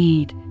soul's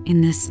need,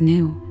 in this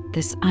new,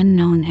 this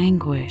unknown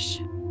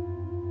anguish.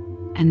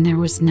 And there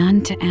was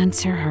none to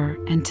answer her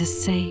and to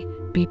say,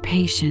 "Be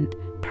patient,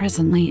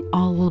 presently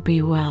all will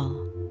be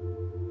well."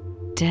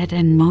 Dead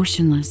and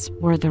motionless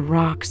were the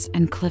rocks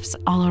and cliffs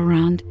all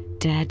around.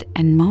 Dead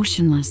and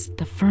motionless,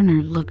 the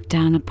Ferner looked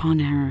down upon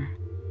her.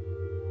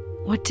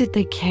 What did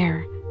they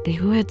care, they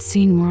who had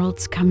seen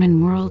worlds come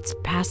and worlds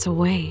pass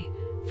away,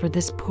 for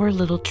this poor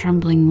little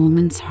trembling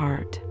woman's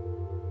heart?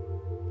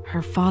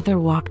 Her father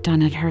walked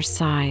on at her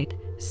side,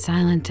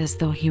 silent as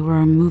though he were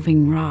a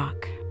moving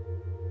rock.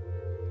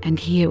 And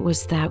he it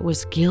was that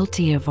was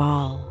guilty of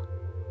all.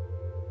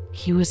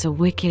 He was a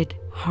wicked,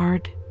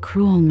 hard,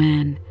 cruel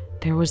man.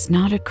 There was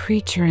not a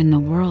creature in the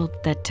world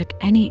that took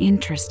any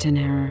interest in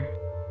her.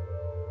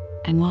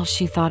 And while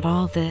she thought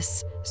all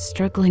this,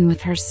 struggling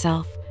with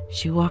herself,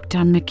 she walked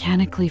on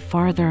mechanically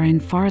farther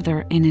and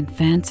farther in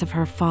advance of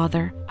her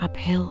father,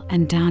 uphill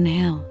and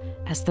downhill,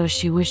 as though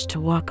she wished to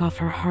walk off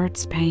her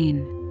heart's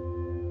pain.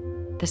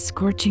 The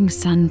scorching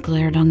sun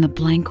glared on the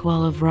blank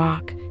wall of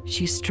rock.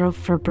 She strove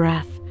for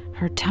breath.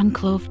 Her tongue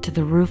clove to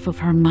the roof of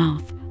her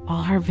mouth.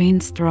 All her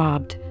veins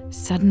throbbed.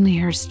 Suddenly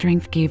her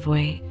strength gave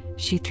way.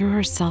 She threw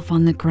herself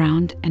on the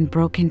ground and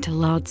broke into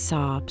loud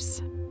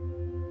sobs.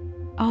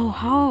 "Oh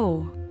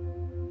ho!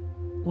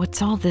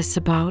 What's all this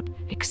about?"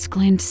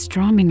 exclaimed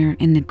Strominger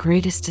in the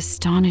greatest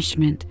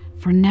astonishment,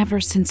 for never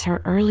since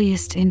her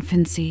earliest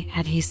infancy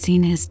had he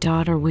seen his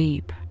daughter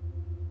weep.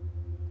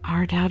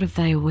 "Art out of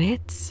thy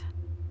wits?"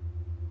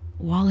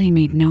 Wally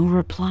made no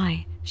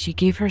reply. She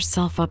gave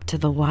herself up to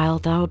the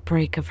wild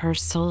outbreak of her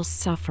soul's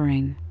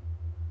suffering.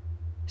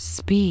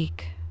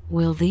 "Speak,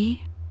 will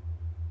thee?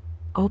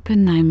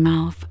 Open thy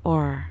mouth,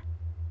 or—"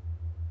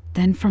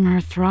 Then from her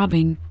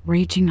throbbing,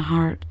 raging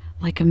heart,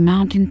 like a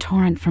mountain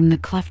torrent from the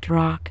cleft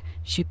rock,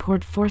 she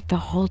poured forth the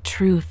whole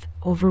truth,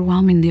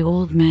 overwhelming the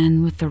old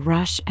man with the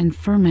rush and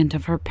ferment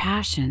of her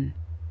passion.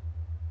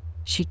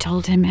 She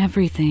told him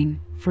everything,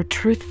 for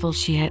truthful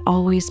she had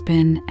always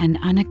been and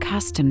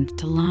unaccustomed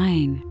to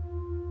lying.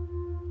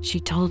 She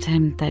told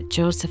him that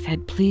Joseph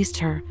had pleased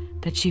her,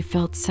 that she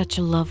felt such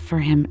a love for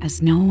him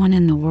as no one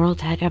in the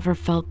world had ever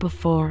felt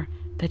before,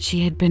 that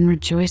she had been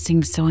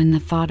rejoicing so in the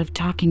thought of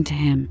talking to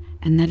him,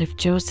 and that if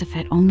Joseph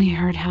had only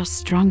heard how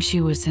strong she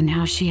was and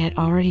how she had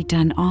already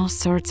done all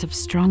sorts of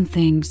strong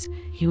things,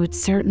 he would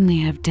certainly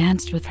have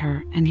danced with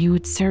her, and he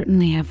would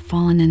certainly have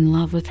fallen in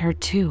love with her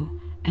too.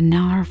 And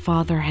now her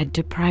father had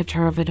deprived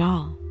her of it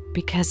all,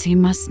 because he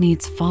must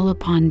needs fall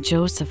upon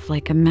Joseph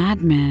like a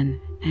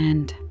madman,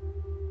 and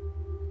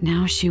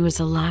now she was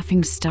a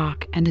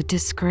laughing-stock and a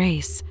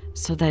disgrace,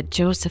 so that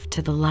Joseph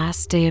to the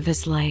last day of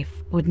his life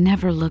would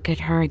never look at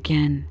her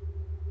again.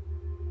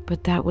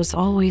 But that was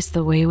always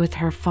the way with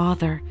her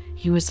father.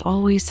 He was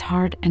always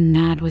hard and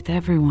mad with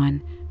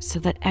everyone, so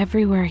that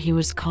everywhere he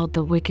was called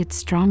the wicked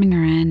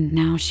Strominger, and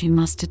now she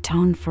must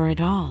atone for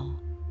it all.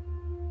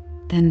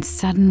 Then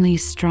suddenly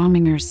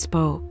Strominger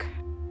spoke.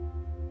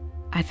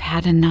 "I've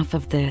had enough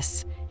of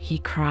this," he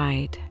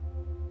cried.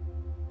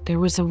 There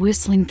was a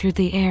whistling through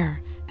the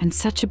air, and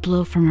such a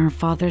blow from her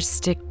father's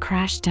stick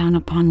crashed down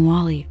upon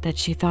Wally that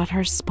she thought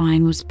her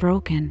spine was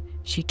broken.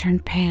 She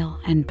turned pale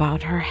and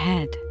bowed her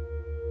head.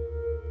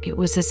 It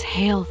was as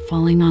hail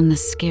falling on the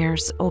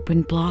scarce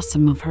open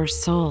blossom of her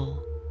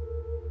soul.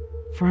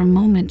 For a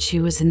moment she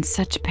was in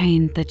such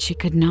pain that she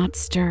could not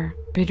stir.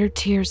 Bitter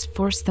tears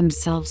forced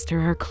themselves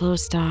through her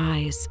closed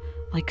eyes,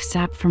 like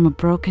sap from a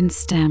broken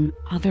stem,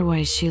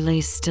 otherwise she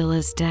lay still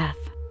as death.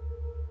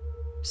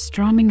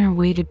 Strominger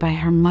waited by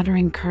her,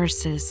 muttering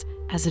curses,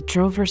 as a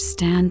drover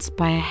stands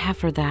by a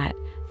heifer that,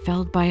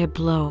 felled by a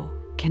blow,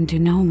 can do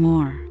no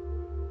more.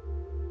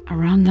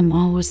 Around them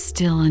all was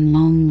still and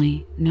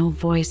lonely. No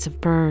voice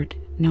of bird,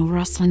 no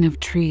rustling of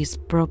trees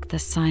broke the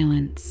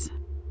silence.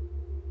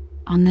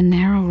 On the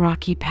narrow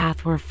rocky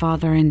path where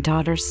father and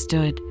daughter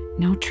stood,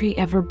 no tree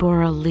ever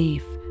bore a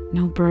leaf,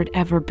 no bird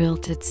ever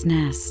built its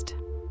nest.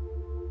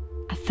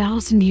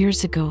 1,000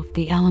 years ago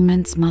the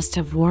elements must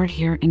have warred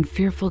here in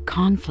fearful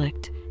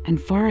conflict,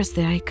 and far as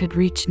the eye could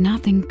reach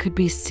nothing could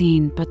be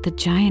seen but the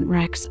giant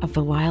wrecks of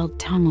the wild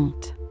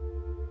tumult.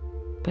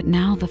 But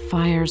now the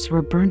fires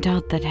were burnt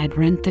out that had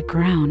rent the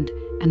ground,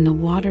 and the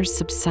waters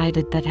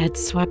subsided that had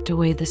swept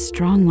away the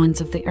strong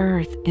ones of the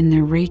earth in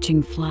their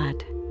raging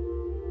flood.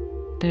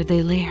 There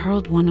they lay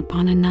hurled one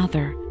upon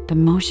another, the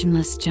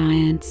motionless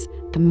giants.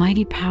 The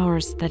mighty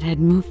powers that had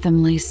moved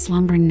them lay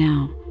slumbering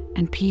now,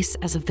 and peace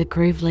as of the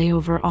grave lay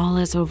over all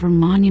as over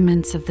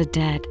monuments of the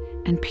dead,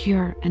 and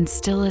pure and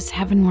still as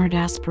heavenward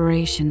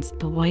aspirations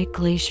the white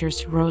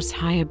glaciers rose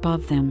high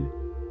above them.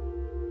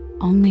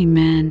 Only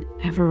man,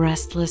 ever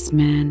restless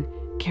man,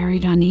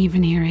 carried on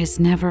even here his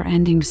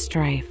never-ending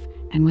strife,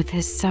 and with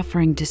his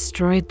suffering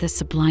destroyed the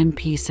sublime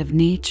peace of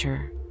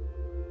nature.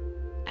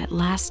 At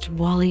last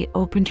Wally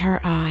opened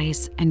her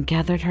eyes and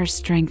gathered her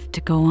strength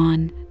to go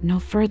on. No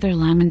further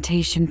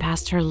lamentation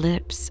passed her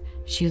lips.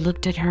 She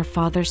looked at her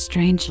father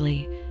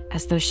strangely,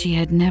 as though she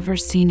had never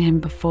seen him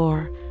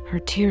before. Her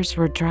tears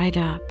were dried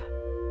up.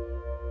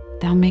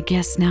 "Thou may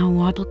guess now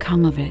what'll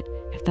come of it,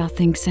 if thou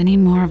thinks any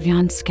more of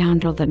yon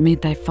scoundrel that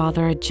made thy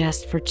father a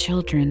jest for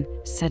children,"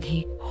 said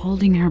he,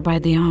 holding her by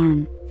the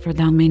arm. "For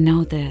thou may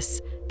know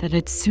this, that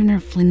I'd sooner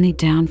fling thee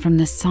down from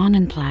the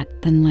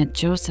Sonnenplatte than let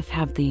Joseph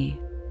have thee."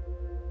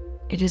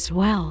 "It is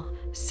well,"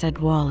 said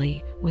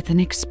Wally, with an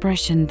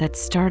expression that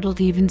startled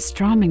even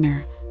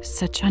Strominger.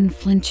 Such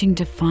unflinching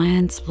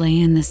defiance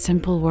lay in the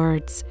simple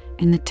words,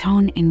 in the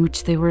tone in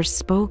which they were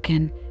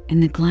spoken, in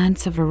the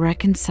glance of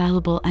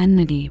irreconcilable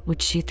enmity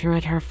which she threw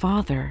at her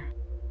father.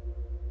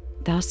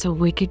 "Thou so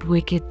wicked,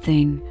 wicked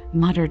thing,"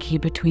 muttered he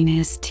between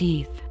his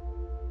teeth.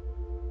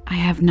 "I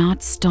have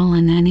not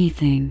stolen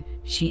anything,"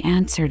 she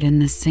answered in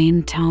the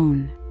same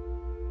tone.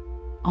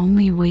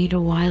 "Only wait a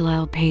while,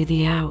 I'll pay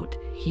thee out,"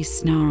 he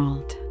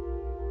snarled.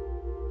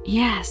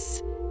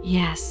 "Yes,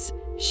 yes,"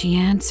 she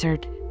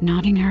answered,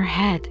 nodding her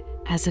head,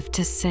 as if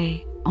to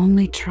say,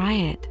 "Only try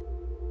it."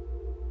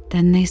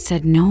 Then they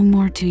said no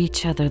more to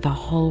each other the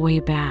whole way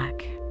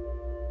back.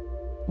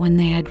 When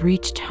they had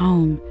reached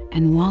home,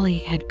 and Wally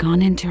had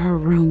gone into her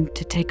room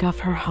to take off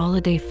her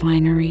holiday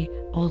finery,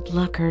 old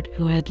Luckert,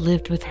 who had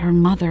lived with her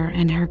mother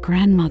and her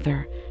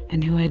grandmother,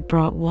 and who had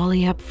brought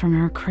Wally up from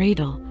her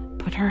cradle,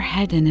 put her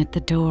head in at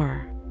the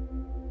door.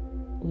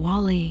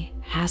 "Wally,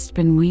 hast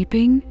been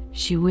weeping?"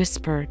 she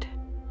whispered.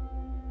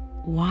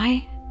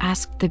 "Why?"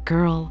 asked the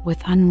girl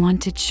with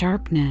unwonted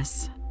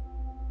sharpness.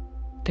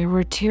 "There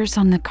were tears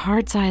on the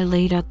cards. I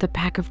laid out the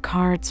pack of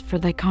cards for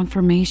thy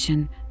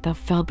confirmation. Thou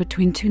fell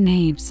between two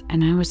knaves,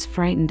 and I was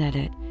frightened at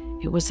it.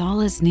 It was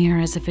all as near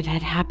as if it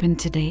had happened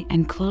today,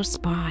 and close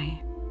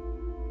by."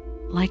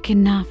 "Like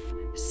enough,"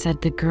 said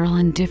the girl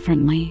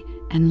indifferently,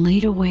 and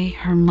laid away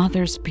her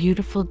mother's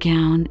beautiful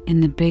gown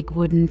in the big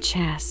wooden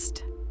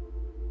chest.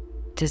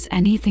 "Does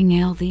anything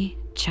ail thee,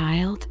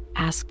 child?"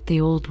 asked the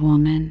old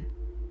woman.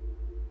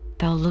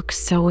 "Thou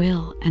lookst so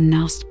ill, and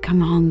thou'st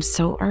come home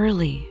so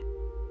early.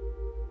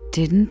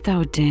 Didn't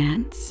thou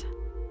dance?"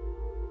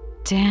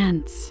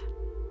 "Dance?"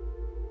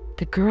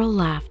 The girl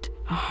laughed,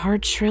 a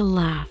hard, shrill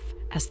laugh,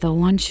 as though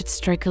one should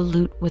strike a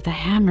lute with a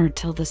hammer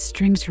till the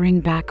strings ring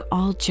back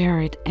all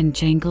jarred and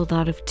jangled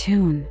out of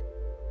tune.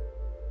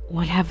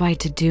 "What have I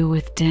to do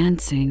with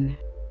dancing?"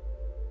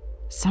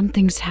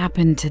 Something's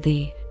happened to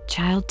thee.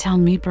 Child, tell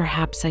me,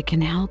 perhaps I can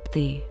help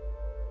thee."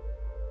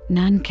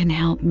 "None can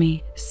help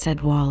me," said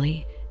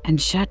Wally, and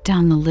shut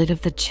down the lid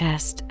of the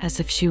chest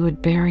as if she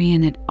would bury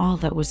in it all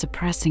that was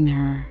oppressing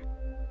her.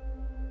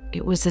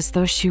 It was as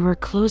though she were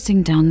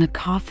closing down the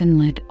coffin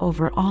lid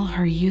over all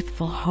her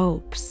youthful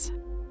hopes.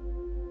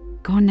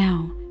 "Go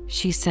now,"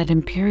 she said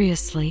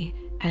imperiously,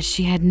 as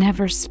she had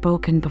never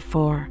spoken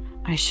before.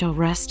 "I shall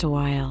rest a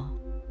while."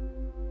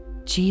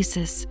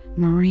 "Jesus,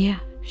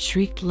 Maria,"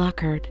 shrieked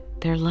Luckard,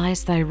 "there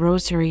lies thy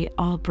rosary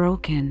all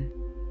broken."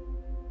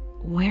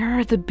 "Where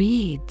are the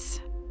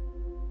beads?"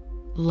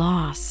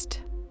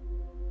 "Lost."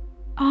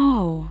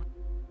 "Oh,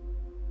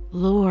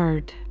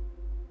 Lord,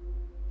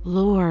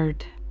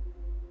 Lord,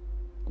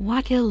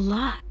 what ill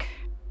luck!"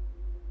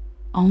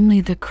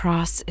 "Only the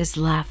cross is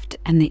left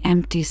and the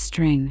empty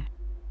string.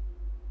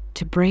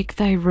 To break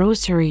thy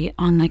rosary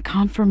on thy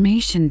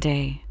confirmation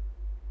day,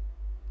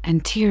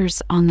 and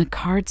tears on the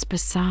cards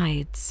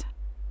besides.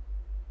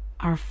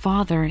 Our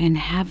Father in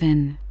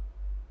heaven,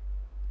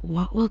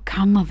 what will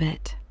come of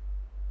it?"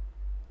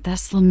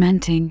 Thus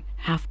lamenting,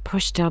 half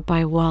pushed out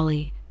by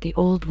Wally, the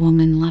old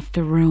woman left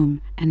the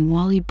room, and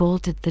Wally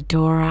bolted the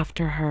door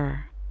after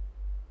her.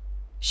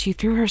 She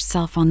threw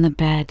herself on the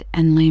bed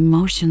and lay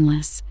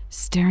motionless,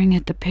 staring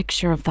at the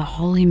picture of the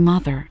Holy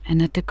Mother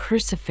and at the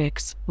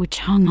crucifix which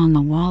hung on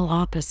the wall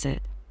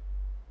opposite.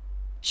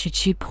 Should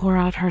she pour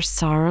out her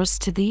sorrows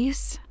to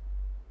these?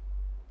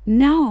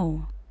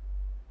 No!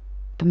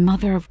 The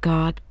Mother of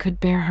God could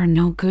bear her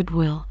no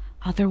goodwill,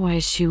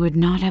 otherwise she would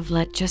not have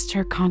let just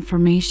her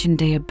confirmation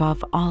day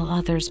above all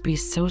others be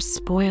so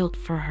spoiled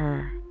for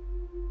her.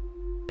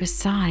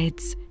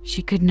 Besides,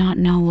 she could not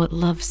know what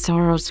love's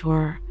sorrows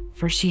were,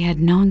 for she had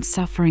known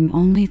suffering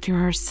only through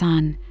her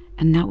son,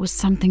 and that was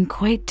something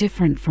quite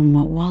different from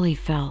what Wally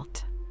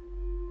felt.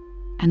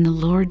 And the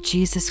Lord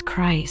Jesus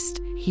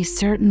Christ, he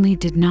certainly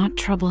did not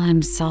trouble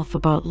himself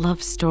about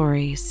love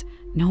stories.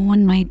 No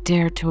one might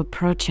dare to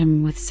approach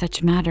him with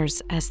such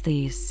matters as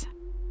these.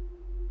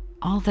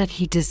 All that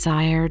he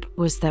desired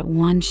was that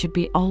one should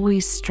be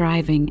always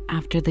striving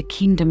after the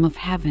kingdom of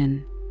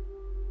heaven.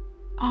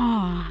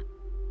 Ah!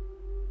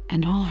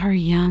 And all her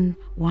young,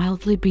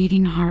 wildly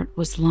beating heart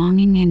was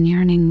longing and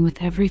yearning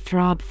with every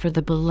throb for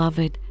the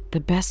beloved, the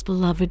best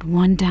beloved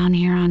one down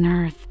here on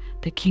earth.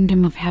 The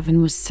kingdom of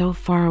heaven was so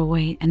far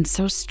away and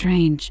so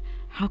strange.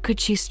 How could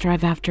she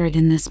strive after it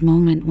in this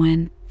moment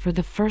when, for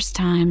the first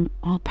time,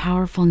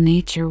 all-powerful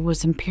nature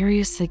was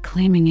imperiously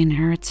claiming in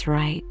her its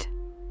right?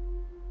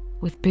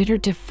 With bitter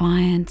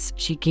defiance,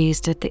 she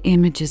gazed at the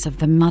images of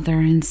the mother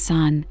and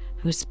son,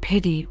 whose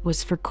pity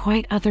was for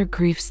quite other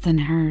griefs than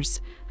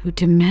hers, who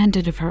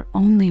demanded of her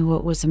only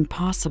what was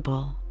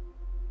impossible.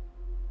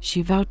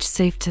 She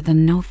vouchsafed to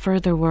them no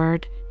further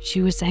word.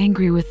 She was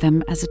angry with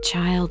them as a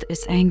child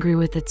is angry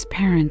with its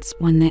parents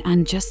when they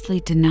unjustly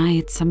deny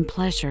it some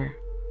pleasure.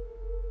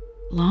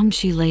 Long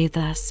she lay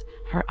thus,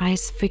 her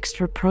eyes fixed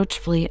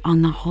reproachfully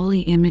on the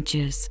holy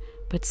images,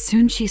 but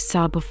soon she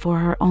saw before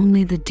her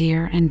only the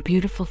dear and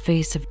beautiful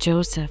face of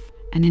Joseph,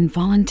 and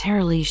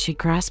involuntarily she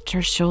grasped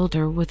her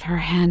shoulder with her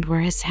hand where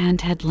his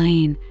hand had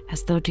lain,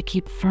 as though to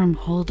keep firm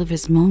hold of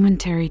his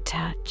momentary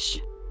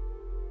touch.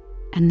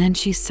 And then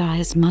she saw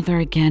his mother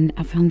again,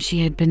 of whom she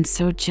had been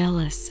so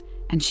jealous,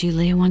 and she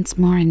lay once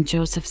more in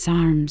Joseph's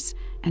arms,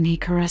 and he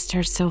caressed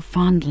her so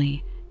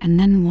fondly. And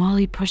then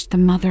Wally pushed the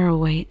mother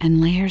away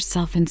and lay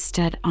herself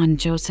instead on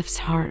Joseph's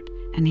heart,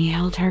 and he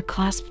held her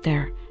clasped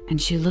there,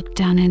 and she looked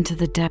down into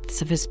the depths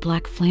of his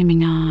black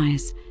flaming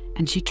eyes,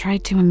 and she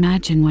tried to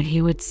imagine what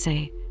he would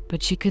say,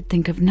 but she could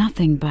think of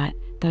nothing but,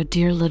 "Thou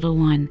dear little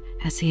one,"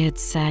 as he had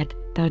said,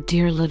 "Thou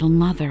dear little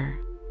mother."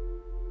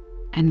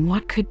 And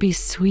what could be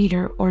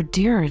sweeter or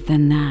dearer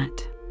than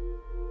that?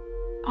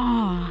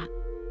 Ah!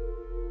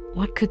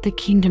 What could the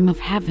kingdom of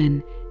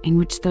heaven, in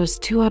which those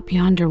two up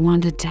yonder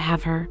wanted to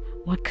have her,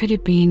 what could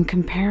it be in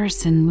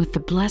comparison with the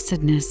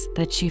blessedness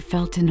that she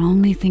felt in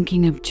only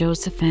thinking of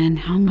Joseph, and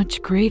how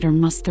much greater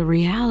must the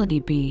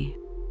reality be?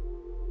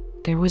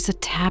 There was a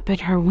tap at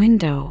her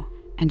window,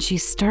 and she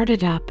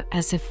started up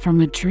as if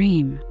from a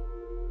dream.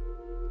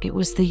 It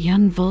was the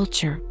young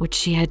vulture which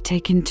she had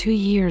taken 2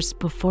 years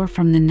before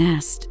from the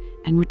nest,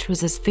 and which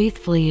was as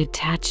faithfully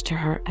attached to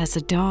her as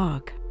a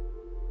dog.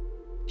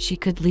 She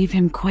could leave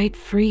him quite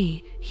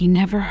free, he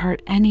never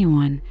hurt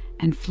anyone,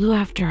 and flew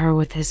after her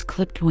with his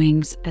clipped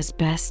wings as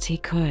best he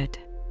could.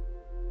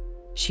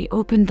 She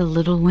opened the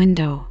little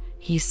window,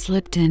 he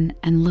slipped in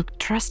and looked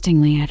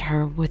trustingly at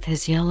her with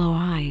his yellow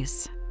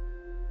eyes.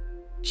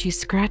 She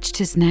scratched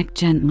his neck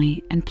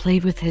gently and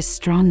played with his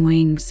strong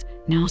wings,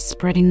 now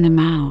spreading them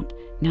out,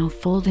 now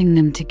folding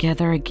them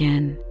together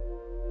again.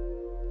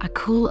 A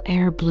cool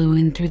air blew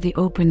in through the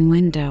open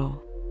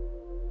window.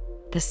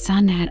 The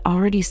sun had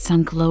already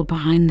sunk low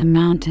behind the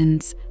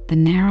mountains. The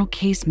narrow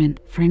casement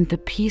framed the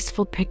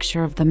peaceful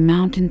picture of the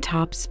mountain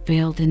tops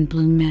veiled in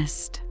blue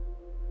mist.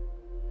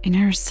 In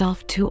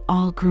herself, too,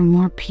 all grew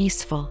more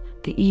peaceful.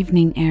 The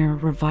evening air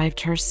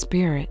revived her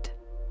spirit.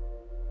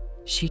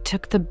 She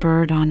took the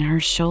bird on her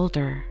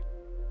shoulder.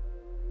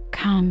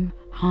 "Come,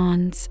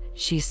 "Hans,"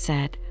 she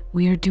said,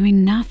 "we are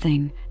doing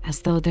nothing,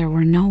 as though there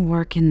were no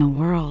work in the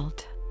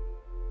world."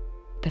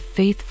 The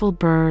faithful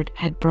bird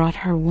had brought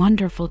her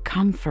wonderful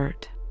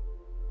comfort.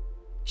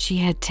 She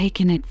had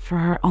taken it for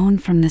her own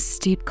from the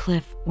steep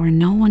cliff where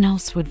no one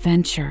else would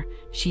venture.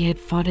 She had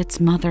fought its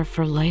mother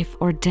for life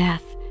or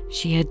death.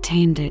 She had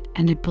tamed it,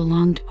 and it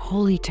belonged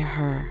wholly to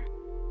her.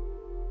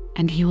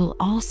 "And he will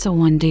also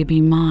one day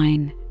be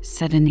mine,"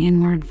 said an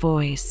inward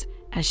voice,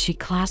 as she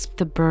clasped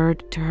the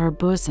bird to her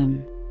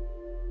bosom.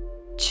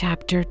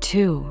 Chapter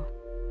 2.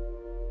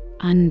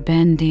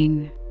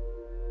 Unbending.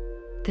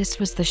 This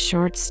was the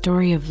short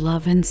story of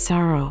love and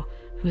sorrow,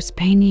 whose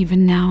pain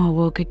even now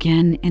awoke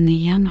again in the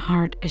young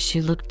heart as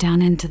she looked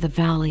down into the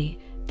valley,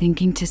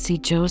 thinking to see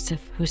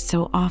Joseph, who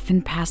so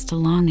often passed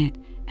along it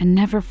and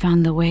never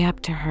found the way up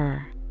to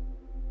her.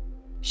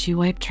 She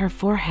wiped her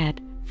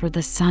forehead, for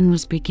the sun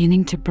was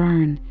beginning to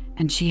burn,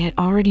 and she had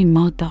already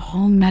mowed the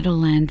whole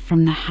meadowland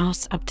from the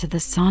house up to the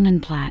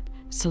Sonnenplatz,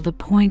 so the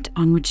point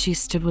on which she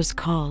stood was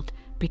called,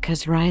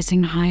 because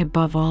rising high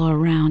above all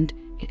around,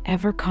 it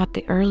ever caught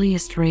the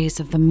earliest rays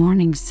of the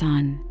morning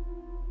sun.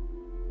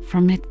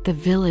 From it the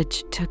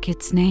village took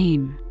its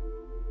name.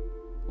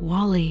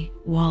 "Wally,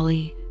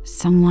 Wally,"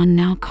 someone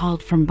now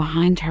called from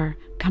behind her,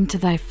 "come to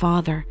thy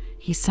father,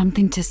 he's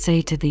something to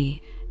say to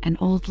thee." And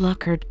old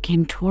Luckert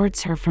came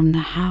towards her from the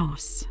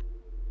house.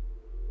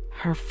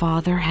 Her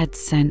father had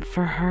sent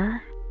for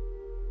her?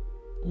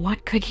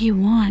 What could he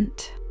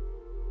want?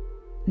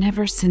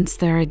 Never since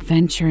their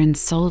adventure in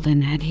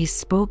Solden had he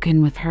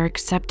spoken with her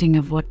excepting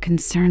of what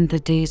concerned the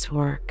day's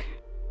work.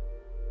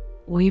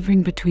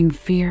 Wavering between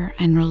fear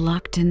and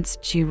reluctance,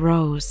 she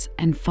rose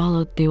and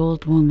followed the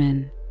old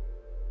woman.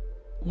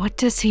 "What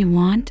does he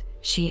want?"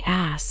 she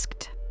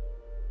asked.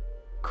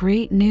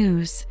 "Great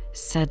news,"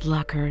 said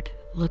Luckert.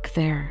 "Look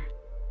there."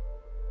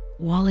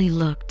 Wally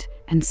looked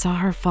and saw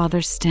her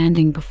father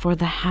standing before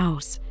the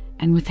house,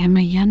 and with him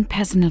a young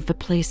peasant of the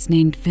place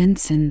named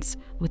Vincenz,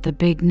 with a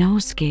big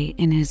nosegay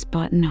in his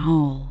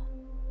buttonhole.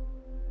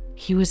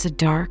 He was a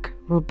dark,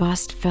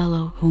 robust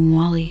fellow whom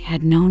Wally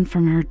had known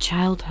from her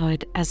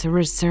childhood as a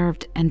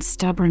reserved and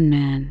stubborn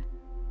man.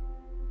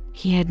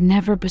 He had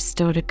never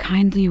bestowed a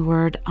kindly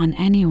word on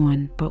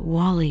anyone but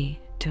Wally,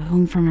 to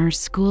whom from her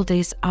school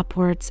days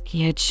upwards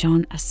he had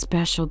shown a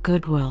special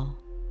goodwill.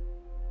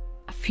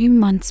 A few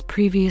months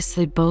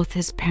previously both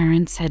his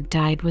parents had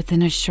died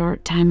within a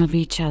short time of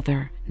each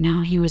other.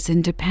 Now he was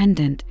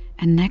independent,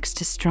 and next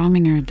to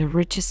Strominger the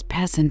richest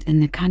peasant in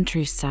the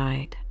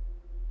countryside.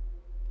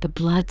 The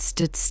blood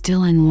stood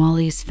still in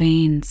Wally's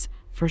veins,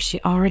 for she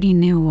already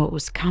knew what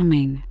was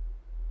coming.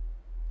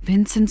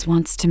 "Vincenz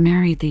wants to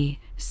marry thee,"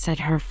 said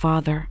her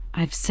father.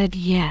 "I've said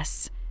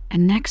yes,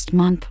 and next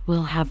month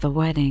we'll have the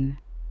wedding."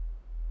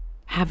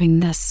 Having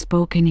thus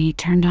spoken, he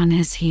turned on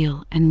his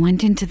heel and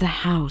went into the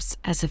house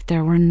as if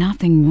there were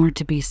nothing more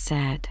to be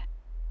said.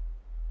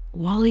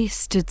 Wally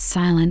stood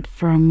silent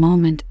for a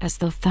moment as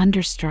though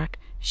thunderstruck.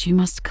 She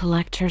must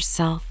collect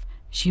herself.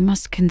 She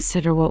must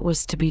consider what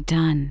was to be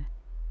done.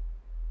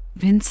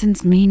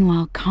 Vincenz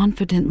meanwhile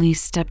confidently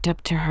stepped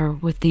up to her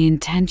with the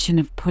intention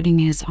of putting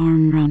his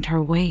arm round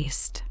her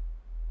waist.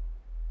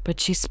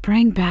 But she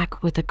sprang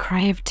back with a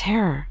cry of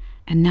terror,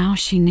 and now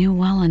she knew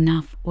well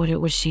enough what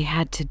it was she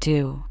had to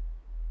do.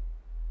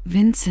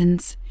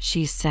 "Vincenz,"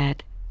 she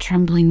said,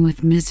 trembling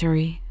with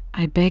misery,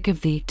 "I beg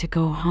of thee to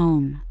go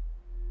home.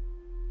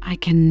 I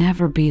can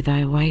never be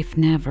thy wife,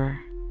 never.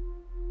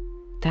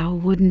 Thou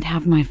wouldn't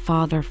have my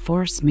father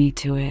force me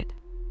to it.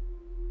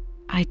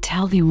 I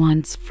tell thee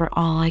once for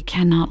all, I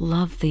cannot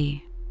love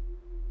thee."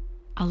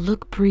 A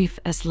look brief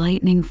as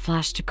lightning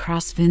flashed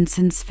across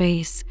Vincent's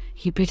face.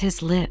 He bit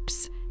his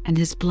lips, and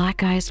his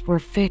black eyes were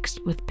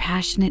fixed with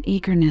passionate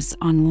eagerness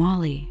on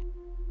Wally.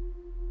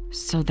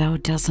 "So thou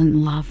doesn't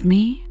love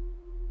me?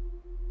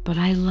 But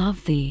I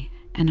love thee,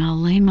 and I'll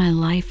lay my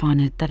life on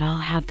it that I'll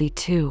have thee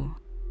too.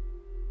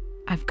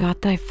 I've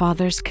got thy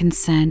father's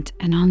consent,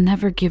 and I'll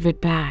never give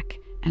it back,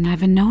 and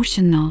I've a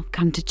notion thou'll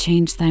come to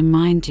change thy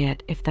mind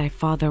yet, if thy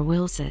father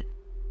wills it."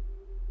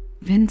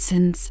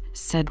 "Vincenz,"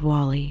 said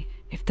Wally,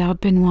 "if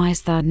thou'd been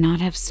wise thou'd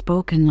not have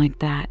spoken like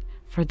that,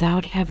 for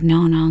thou'd have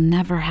known I'll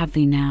never have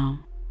thee now.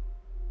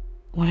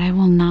 What I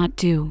will not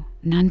do,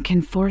 none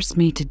can force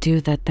me to do,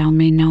 that thou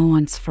may know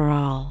once for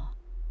all.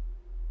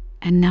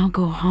 And now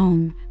go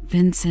home,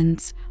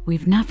 Vincenz,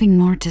 we've nothing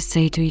more to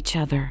say to each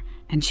other."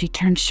 And she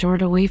turned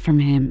short away from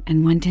him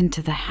and went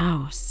into the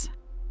house.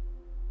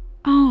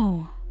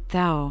 "Oh,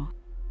 thou!"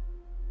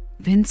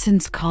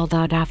 Vincenz called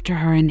out after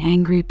her in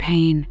angry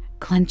pain,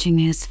 clenching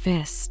his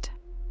fist.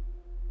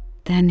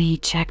 Then he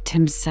checked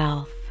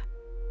himself.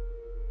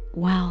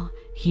 "Well,"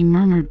 he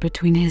murmured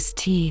between his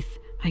teeth,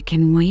 "I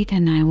can wait,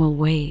 and I will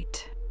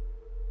wait."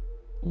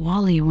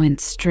 Wally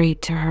went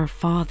straight to her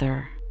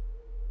father.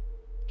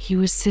 He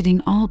was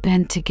sitting all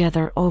bent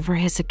together over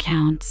his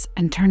accounts,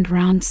 and turned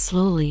round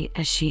slowly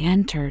as she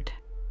entered.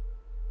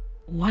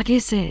 "What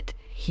is it?"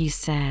 he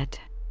said.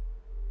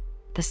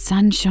 The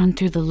sun shone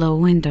through the low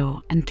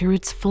window and threw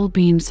its full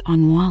beams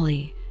on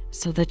Wally,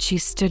 so that she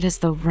stood as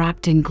though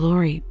wrapped in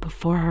glory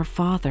before her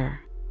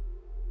father.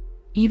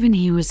 Even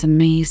he was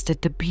amazed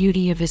at the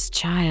beauty of his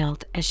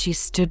child as she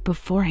stood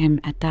before him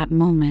at that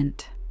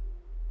moment.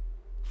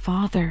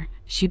 "Father,"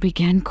 she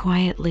began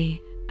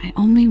quietly, "I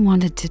only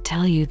wanted to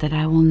tell you that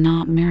I will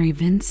not marry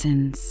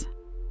Vincenz."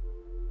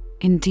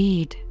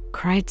 "Indeed,"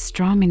 cried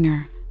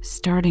Strominger,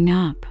 starting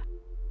up.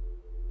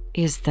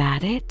 "Is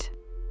that it?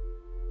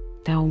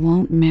 Thou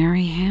won't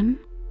marry him?"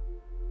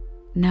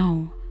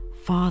 "No,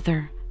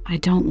 Father, I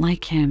don't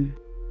like him."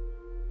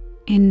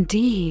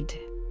 "Indeed?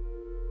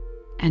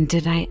 And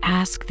did I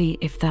ask thee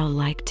if thou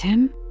liked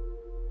him?"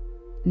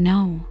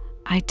 "No,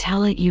 I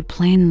tell it you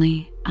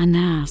plainly,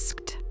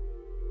 unasked.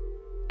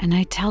 And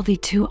I tell thee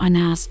too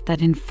unasked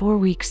that in 4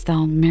 weeks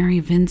thou'll marry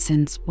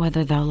Vincenz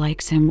whether thou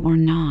likes him or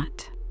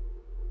not.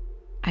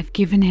 I've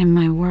given him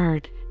my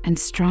word, and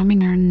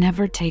Strominger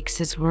never takes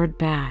his word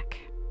back.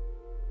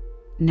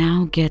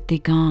 Now get thee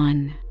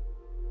gone."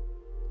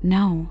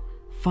 "No,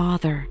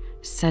 Father,"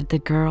 said the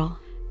girl,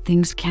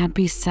 "things can't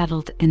be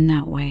settled in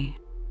that way.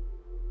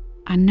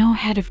 I'm no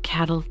head of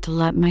cattle to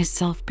let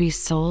myself be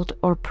sold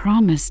or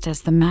promised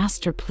as the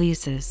master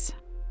pleases.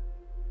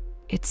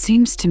 It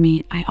seems to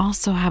me I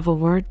also have a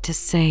word to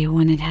say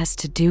when it has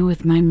to do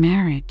with my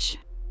marriage."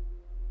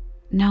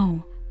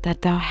 "No,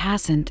 that thou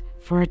hasn't,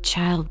 for a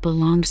child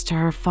belongs to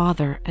her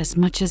father as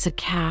much as a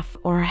calf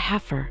or a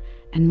heifer,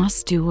 and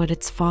must do what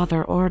its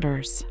father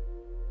orders."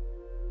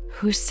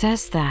 "Who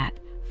says that,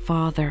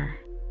 Father?"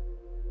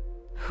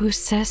 "Who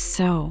says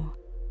so?"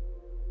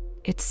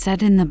 "It's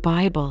said in the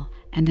Bible,"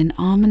 and an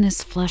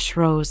ominous flush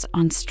rose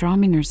on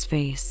Strominger's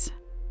face.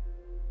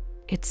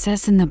 "It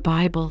says in the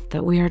Bible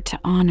that we are to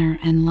honor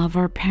and love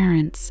our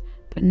parents,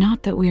 but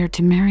not that we are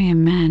to marry a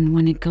man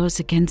when it goes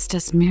against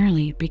us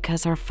merely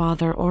because our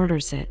father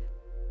orders it.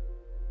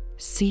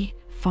 See,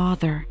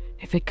 Father,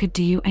 if it could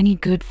do you any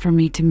good for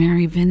me to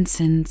marry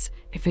Vincenz,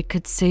 if it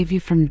could save you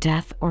from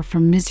death or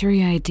from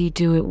misery, I'd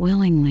do it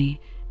willingly,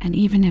 and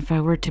even if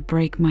I were to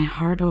break my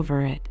heart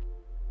over it.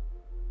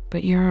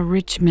 But you're a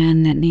rich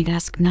man that need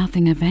ask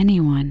nothing of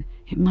anyone.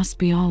 It must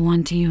be all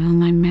one to you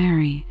whom I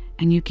marry,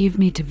 and you give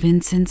me to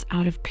Vincenz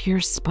out of pure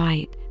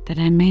spite, that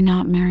I may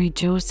not marry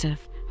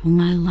Joseph, whom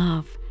I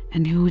love,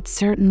 and who would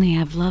certainly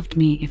have loved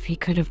me if he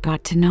could have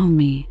got to know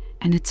me.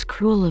 And it's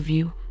cruel of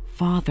you,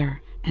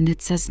 Father, and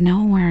it says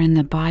nowhere in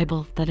the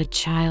Bible that a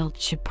child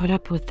should put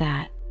up with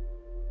that.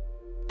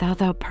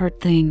 Thou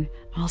pert thing,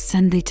 I'll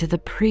send thee to the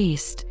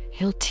priest.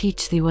 He'll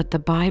teach thee what the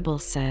Bible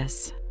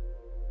says."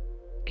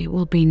 "It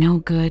will be no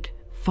good,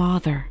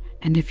 Father,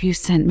 and if you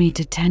sent me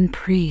to 10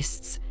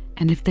 priests,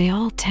 and if they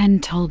all 10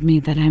 told me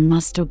that I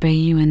must obey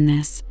you in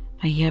this,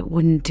 I yet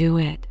wouldn't do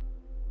it.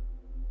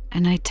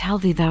 And I tell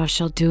thee thou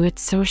shalt do it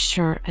so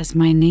sure as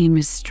my name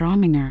is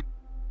Strominger.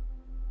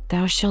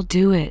 Thou shalt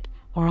do it,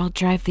 or I'll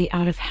drive thee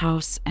out of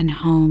house and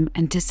home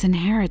and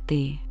disinherit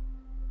thee.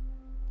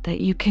 That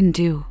you can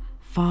do,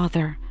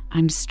 Father.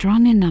 I'm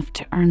strong enough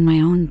to earn my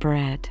own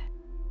bread."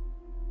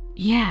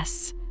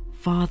 "Yes,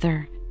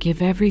 Father,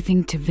 give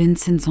everything to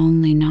Vincenz,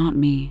 only not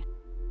me."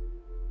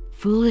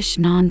 "Foolish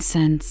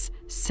nonsense,"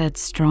 said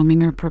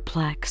Strominger,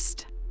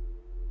 perplexed.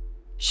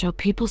 "Shall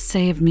people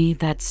say of me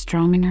that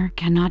Strominger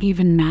cannot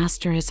even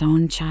master his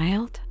own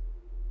child?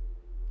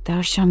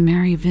 Thou shalt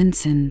marry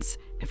Vincenz.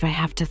 If I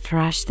have to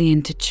thrash thee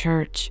into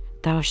church,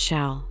 thou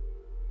shalt.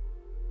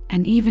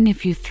 And even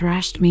if you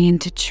thrashed me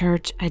into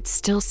church, I'd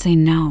still say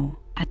no,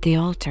 at the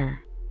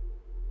altar.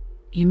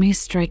 You may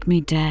strike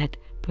me dead,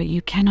 but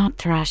you cannot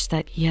thrash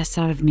that yes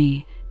out of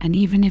me, and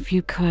even if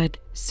you could,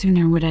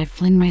 sooner would I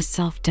fling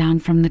myself down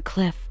from the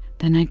cliff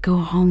than I'd go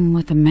home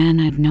with a man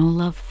I'd no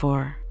love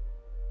for."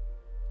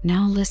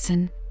 "Now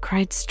listen,"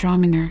 cried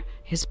Strominger.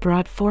 His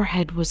broad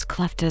forehead was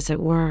cleft as it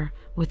were,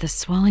 with a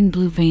swelling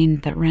blue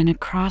vein that ran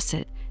across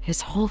it.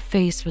 His whole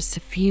face was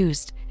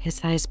suffused,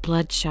 his eyes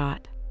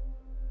bloodshot.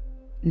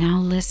 "Now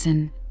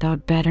listen,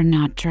 thou'd better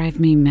not drive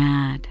me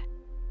mad.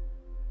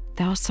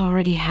 Thou'st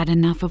already had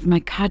enough of my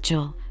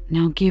cudgel.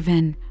 Now give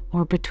in,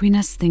 or between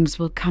us things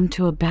will come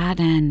to a bad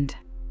end.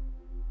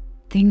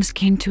 Things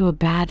came to a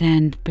bad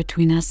end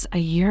between us a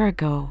year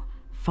ago,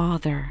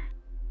 Father.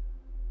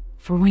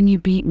 For when you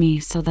beat me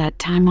so that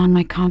time on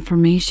my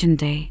confirmation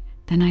day,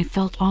 then I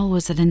felt all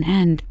was at an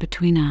end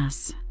between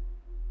us.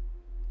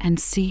 And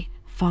see,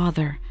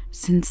 Father,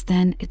 since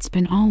then it's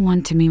been all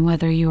one to me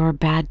whether you are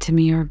bad to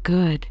me or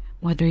good,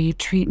 whether you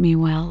treat me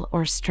well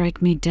or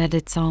strike me dead,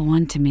 it's all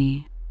one to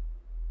me.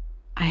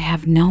 I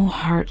have no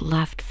heart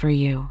left for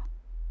you.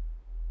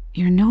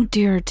 You're no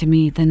dearer to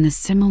me than the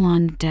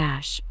Simmelon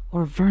Dash,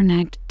 or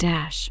Vernagd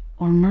Dash,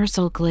 or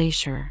Mersel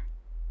Glacier."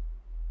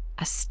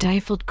 A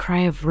stifled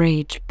cry of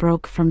rage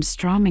broke from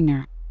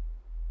Strominger.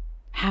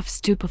 Half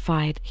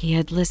stupefied, he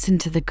had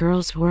listened to the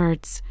girl's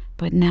words,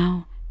 but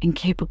now,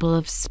 incapable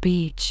of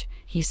speech,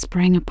 he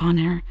sprang upon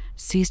her,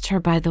 seized her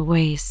by the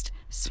waist,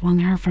 swung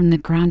her from the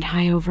ground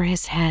high over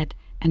his head,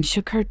 and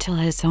shook her till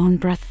his own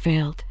breath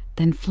failed.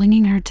 Then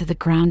flinging her to the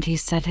ground, he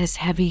set his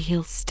heavy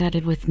heels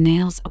studded with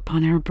nails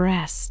upon her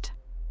breast.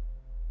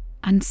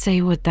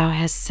 "Unsay what thou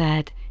hast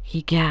said,"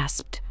 he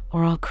gasped,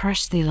 or I'll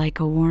crush thee like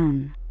a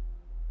worm."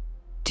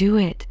 "Do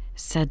it,"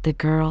 said the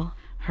girl,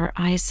 her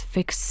eyes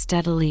fixed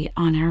steadily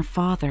on her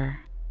father.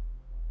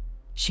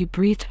 She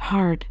breathed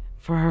hard,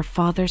 for her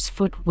father's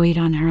foot weighed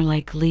on her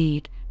like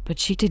lead, but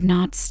she did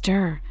not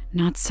stir,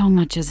 not so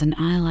much as an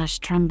eyelash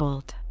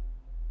trembled.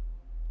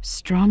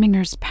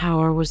 Strominger's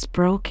power was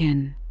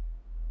broken.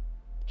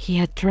 He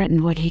had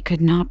threatened what he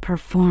could not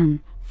perform,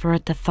 for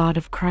at the thought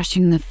of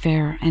crushing the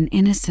fair and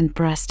innocent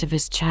breast of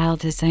his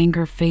child his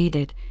anger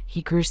faded,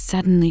 he grew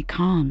suddenly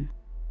calm.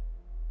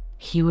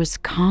 He was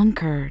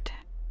conquered.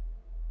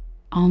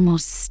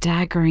 Almost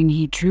staggering,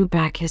 he drew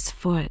back his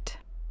foot.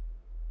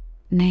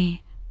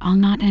 "Nay, I'll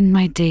not end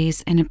my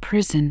days in a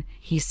prison,"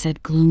 he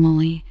said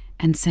gloomily,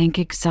 and sank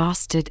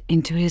exhausted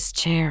into his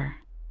chair.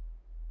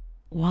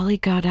 Wally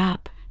got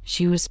up.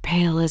 She was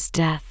pale as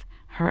death.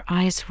 Her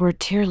eyes were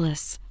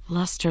tearless,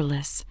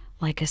 lusterless,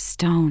 like a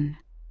stone.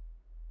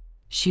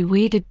 She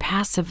waited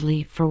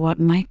passively for what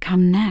might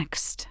come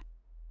next.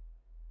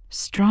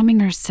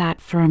 Strominger sat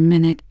for a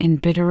minute in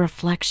bitter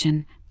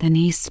reflection, then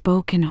he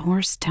spoke in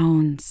hoarse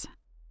tones.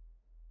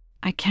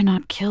 "I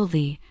cannot kill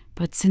thee,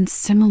 but since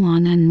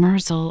Simelon and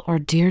Murzel are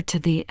dear to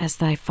thee as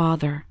thy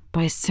father,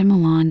 by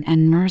Simelon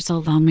and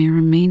Murzel thou may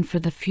remain for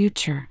the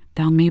future,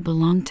 thou may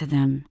belong to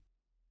them.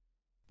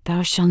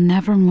 Thou shalt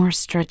never more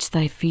stretch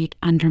thy feet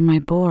under my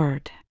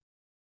board.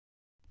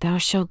 Thou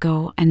shalt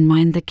go and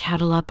mind the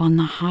cattle up on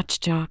the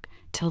Hotchjock,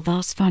 till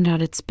thou'st found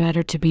out it's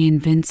better to be in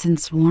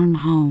Vincent's warm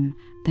home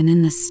than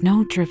in the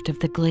snowdrift of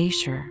the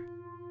glacier.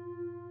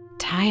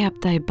 Tie up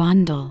thy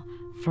bundle,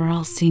 for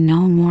I'll see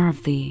no more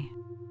of thee.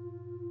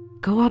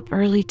 Go up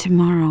early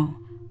tomorrow.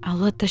 I'll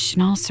let the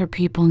Schnauzer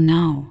people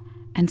know,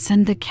 and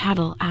send the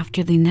cattle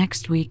after thee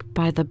next week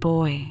by the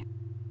boy.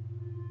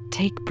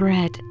 Take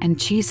bread and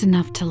cheese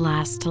enough to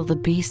last till the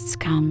beasts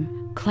come.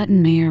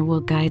 Clettenmayer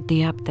will guide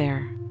thee up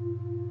there.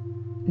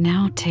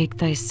 Now take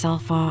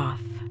thyself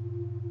off.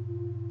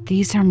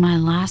 These are my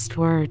last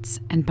words,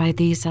 and by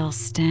these I'll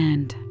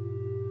stand."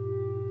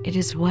 "It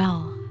is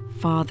well,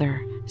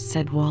 father,"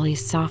 said Wally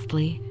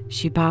softly.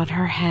 She bowed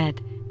her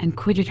head and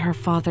quitted her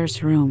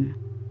father's room.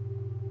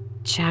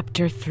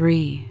 Chapter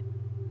 3.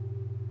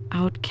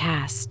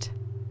 Outcast.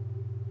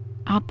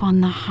 Up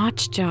on the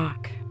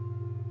Hotchjock.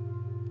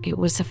 It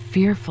was a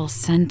fearful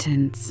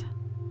sentence.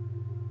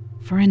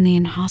 For in the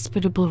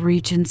inhospitable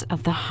regions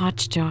of the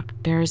Hotchjock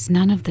there is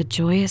none of the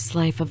joyous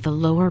life of the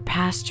lower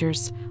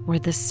pastures, where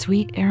the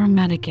sweet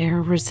aromatic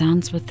air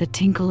resounds with the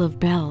tinkle of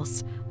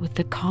bells, with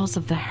the calls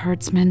of the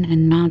herdsmen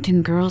and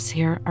mountain girls.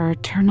 Here are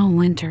eternal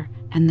winter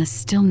and the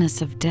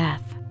stillness of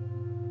death.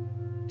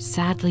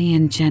 Sadly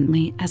and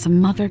gently as a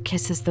mother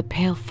kisses the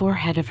pale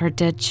forehead of her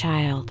dead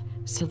child,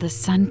 so the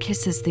sun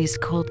kisses these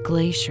cold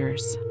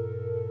glaciers.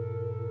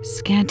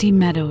 Scanty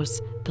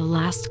meadows, the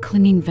last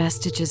clinging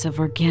vestiges of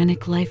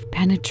organic life,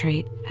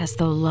 penetrate, as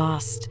though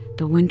lost,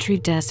 the wintry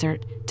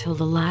desert, till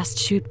the last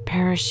shoot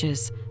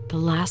perishes, the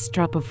last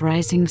drop of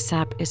rising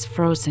sap is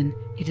frozen.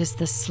 It is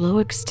the slow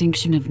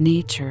extinction of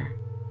nature.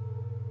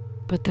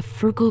 But the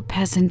frugal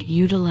peasant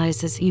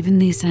utilizes even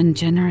these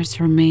ungenerous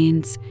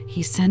remains.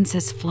 He sends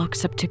his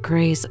flocks up to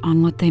graze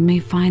on what they may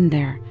find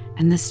there,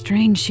 and the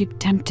straying sheep,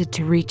 tempted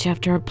to reach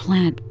after a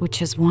plant which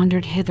has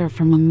wandered hither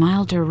from a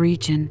milder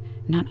region,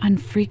 not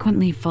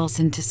unfrequently falls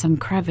into some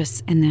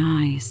crevice in the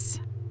ice.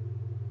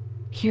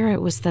 Here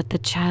it was that the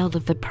child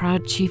of the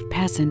proud chief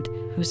peasant,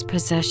 whose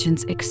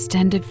possessions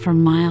extended for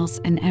miles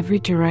in every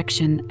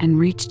direction and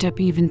reached up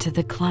even to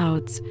the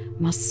clouds,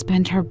 must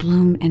spend her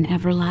bloom in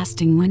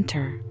everlasting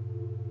winter.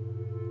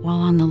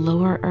 While on the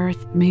lower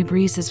earth May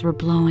breezes were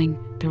blowing,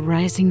 the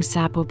rising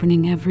sap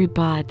opening every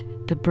bud,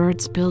 the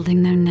birds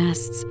building their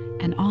nests,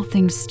 and all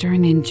things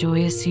stirring in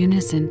joyous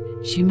unison,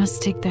 she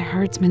must take the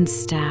herdsman's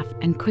staff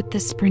and quit the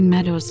spring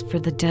meadows for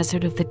the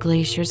desert of the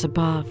glaciers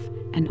above,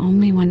 and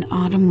only when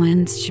autumn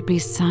winds should be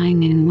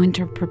sighing and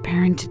winter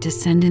preparing to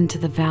descend into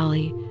the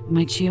valley,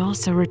 might she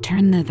also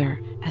return thither,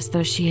 as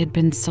though she had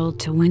been sold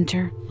to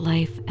winter,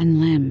 life,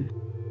 and limb.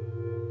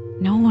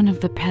 No one of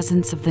the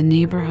peasants of the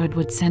neighborhood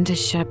would send his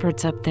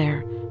shepherds up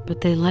there,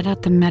 but they let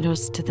out the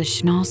meadows to the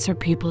Schnauzer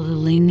people who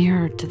lay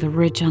nearer to the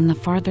ridge on the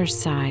farther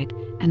side,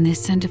 and they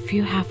sent a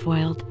few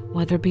half-wild,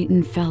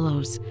 weather-beaten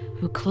fellows,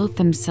 who clothed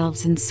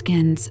themselves in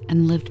skins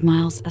and lived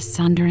miles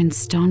asunder in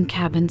stone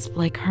cabins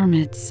like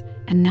hermits.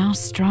 And now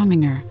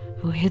Strominger,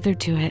 who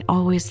hitherto had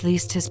always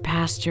leased his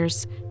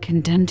pastures,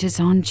 condemned his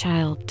own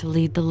child to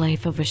lead the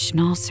life of a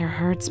Schnauzer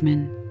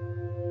herdsman.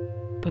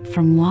 But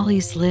from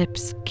Wally's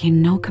lips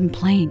came no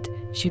complaint.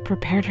 She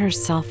prepared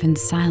herself in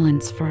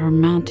silence for her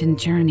mountain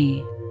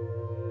journey.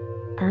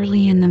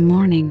 Early in the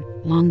morning,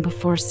 long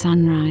before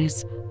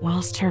sunrise,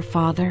 whilst her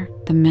father,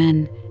 the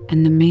men,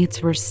 and the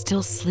maids were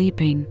still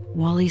sleeping,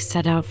 Wally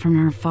set out from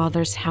her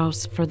father's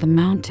house for the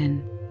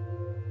mountain.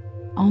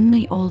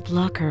 Only old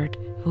Luckert,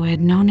 who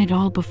had known it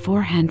all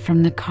beforehand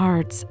from the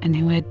cards and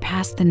who had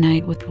passed the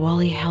night with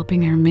Wally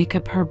helping her make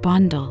up her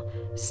bundle,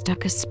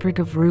 stuck a sprig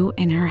of rue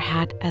in her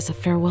hat as a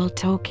farewell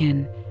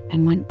token,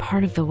 and went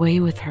part of the way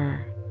with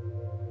her.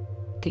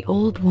 The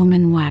old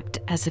woman wept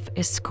as if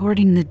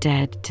escorting the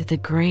dead to the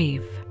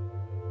grave.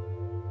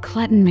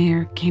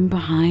 Clettenmere came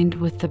behind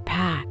with the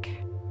pack.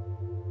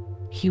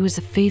 He was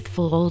a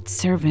faithful old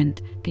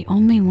servant, the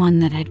only one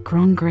that had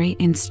grown grey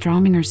in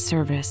Strominger's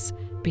service,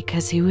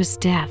 because he was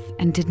deaf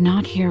and did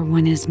not hear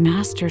when his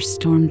master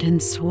stormed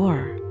and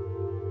swore.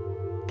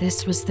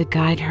 This was the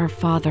guide her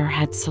father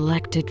had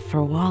selected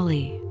for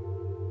Wally.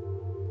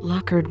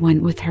 Luckard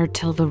went with her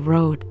till the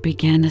road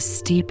began a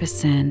steep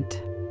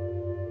ascent.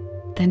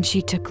 Then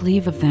she took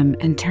leave of them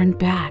and turned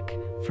back,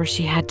 for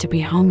she had to be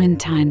home in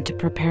time to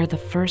prepare the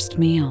first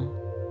meal.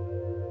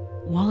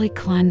 Wally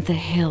climbed the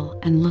hill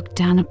and looked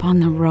down upon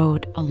the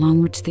road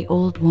along which the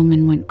old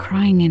woman went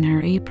crying in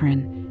her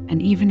apron,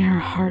 and even her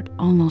heart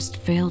almost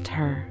failed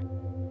her.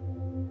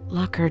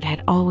 Luckard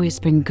had always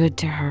been good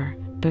to her,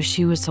 though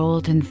she was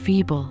old and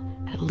feeble.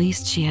 At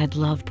least she had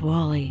loved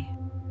Wally.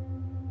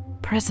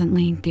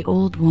 Presently the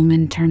old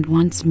woman turned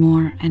once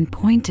more and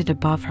pointed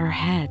above her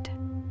head.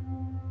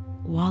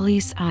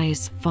 Wally's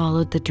eyes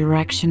followed the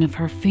direction of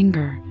her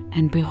finger,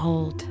 and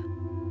behold,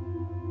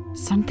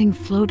 something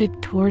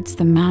floated towards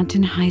the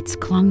mountain heights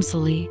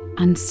clumsily,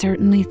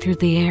 uncertainly through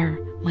the air,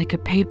 like a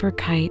paper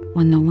kite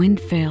when the wind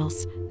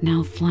fails,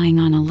 now flying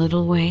on a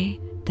little way,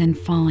 then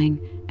falling,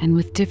 and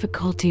with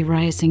difficulty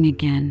rising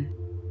again.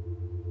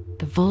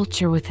 The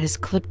vulture with his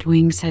clipped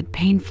wings had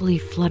painfully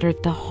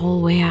fluttered the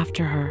whole way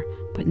after her,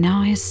 but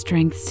now his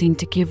strength seemed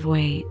to give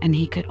way, and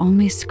he could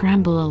only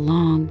scramble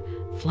along,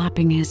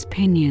 flapping his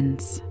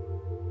pinions.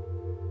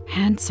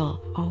 "Hansel,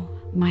 oh,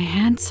 my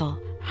Hansel,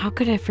 how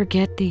could I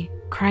forget thee?"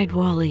 cried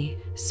Wally,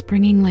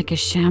 springing like a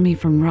chamois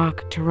from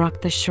rock to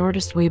rock the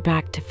shortest way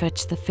back to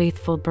fetch the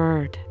faithful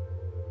bird.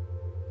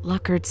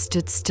 Luckard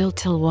stood still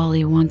till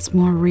Wally once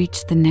more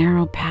reached the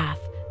narrow path,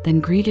 then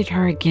greeted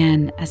her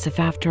again as if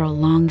after a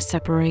long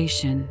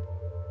separation.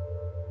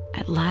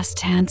 At last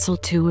Hansel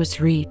too was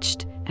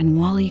reached, and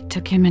Wally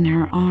took him in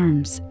her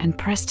arms and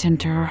pressed him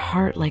to her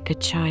heart like a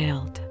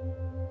child.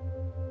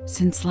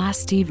 Since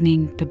last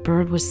evening the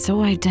bird was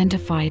so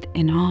identified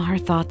in all her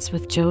thoughts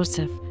with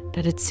Joseph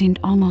that it seemed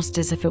almost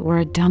as if it were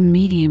a dumb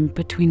medium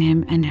between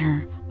him and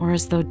her, or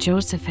as though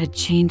Joseph had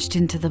changed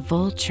into the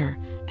vulture,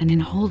 and in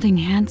holding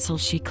Hansel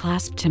she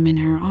clasped him in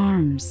her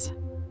arms.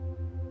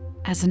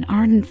 As an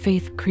ardent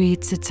faith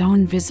creates its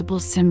own visible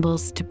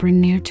symbols to bring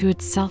near to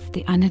itself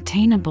the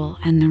unattainable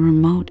and the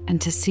remote, and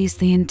to seize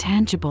the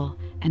intangible,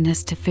 and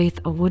as to faith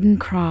a wooden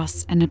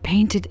cross and a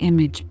painted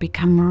image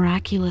become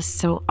miraculous,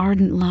 so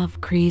ardent love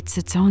creates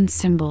its own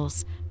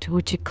symbols, to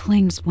which it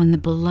clings when the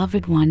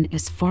beloved one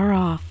is far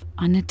off,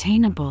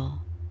 unattainable.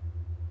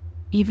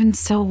 Even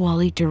so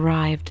Wally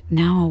derived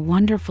now a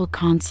wonderful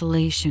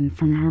consolation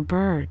from her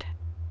bird.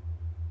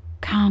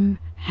 "Come,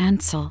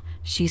 Hansel,"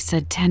 she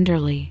said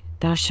tenderly,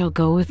 "thou shalt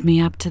go with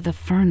me up to the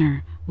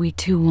ferner. We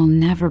two will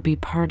never be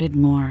parted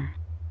more."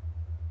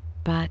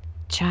 "But,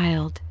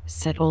 child,"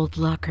 said old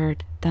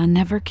Luckard, "thou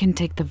never can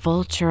take the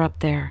vulture up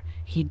there.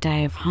 He'd die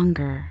of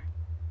hunger.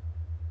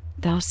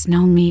 Thou'st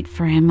no meat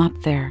for him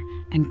up there,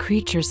 and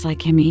creatures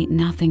like him eat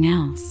nothing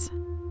else."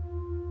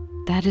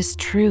 "That is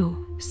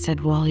true,"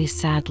 said Wally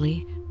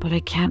sadly, "but I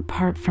can't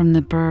part from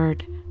the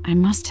bird. I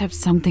must have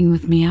something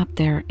with me up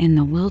there in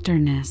the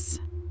wilderness.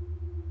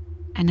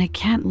 And I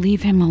can't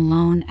leave him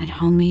alone at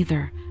home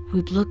either.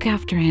 Who'd look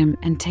after him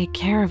and take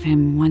care of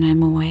him when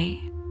I'm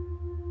away?"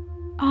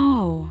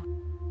 "Oh,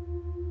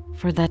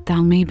 for that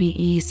thou may be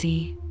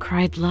easy,"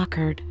 cried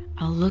Luckard,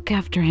 "I'll look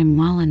after him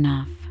well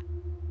enough."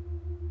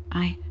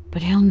 "Aye,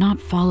 but he'll not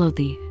follow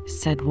thee,"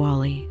 said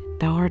Wally.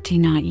 "Thou art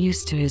not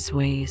used to his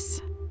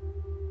ways."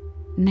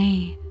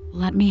 "Nay,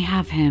 let me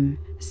have him,"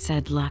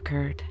 said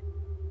Luckard.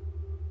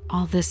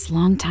 "All this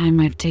long time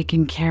I've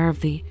taken care of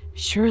thee.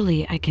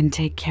 Surely I can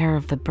take care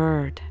of the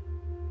bird.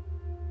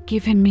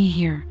 Give him me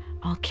here,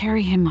 I'll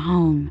carry him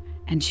home,"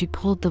 and she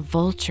pulled the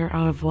vulture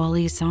out of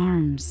Wally's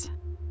arms.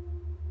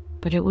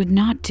 But it would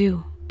not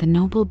do. The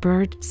noble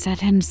bird set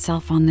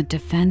himself on the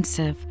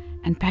defensive,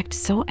 and pecked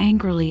so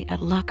angrily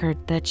at Luckard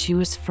that she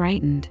was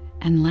frightened,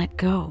 and let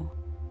go.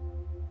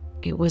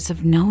 It was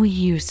of no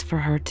use for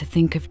her to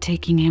think of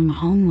taking him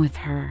home with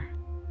her.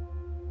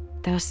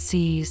 "Thou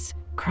sees,"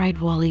 cried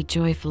Wally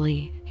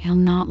joyfully, "he'll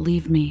not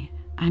leave me.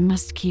 I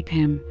must keep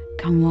him,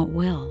 come what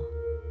will.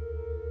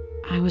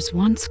 I was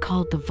once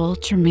called the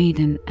Vulture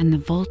Maiden, and the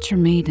Vulture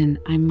Maiden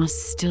I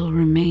must still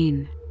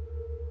remain.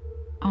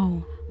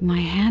 Oh, my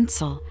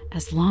Hansel,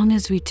 as long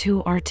as we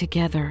two are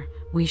together,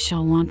 we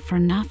shall want for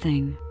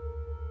nothing.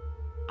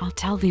 I'll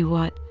tell thee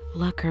what,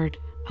 Luckard,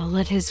 I'll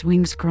let his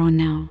wings grow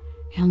now.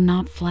 He'll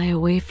not fly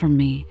away from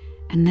me,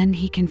 and then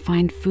he can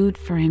find food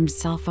for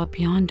himself up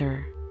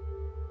yonder.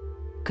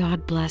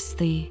 God bless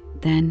thee,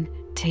 then,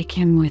 take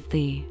him with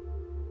thee.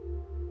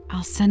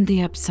 I'll send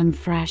thee up some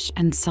fresh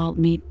and salt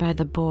meat by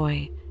the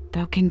boy.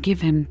 Thou can give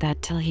him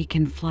that till he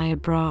can fly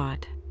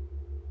abroad."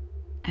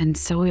 And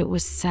so it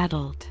was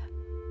settled.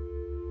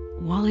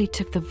 Wally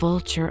took the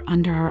vulture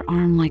under her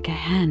arm like a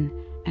hen,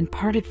 and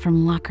parted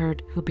from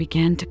Luckard, who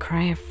began to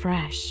cry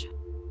afresh.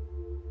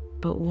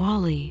 But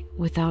Wally,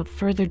 without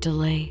further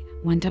delay,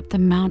 went up the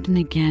mountain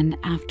again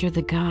after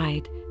the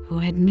guide, who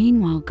had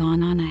meanwhile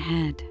gone on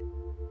ahead.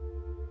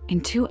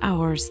 In 2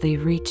 hours they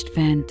reached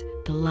Vent,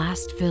 the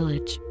last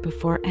village,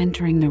 before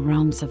entering the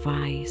realms of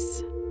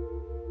ice.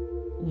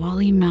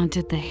 Wally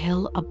mounted the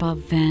hill above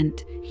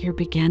Vent. Here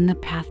began the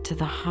path to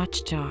the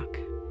Hochjoch.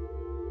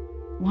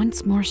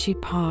 Once more she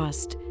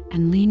paused,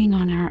 and leaning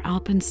on her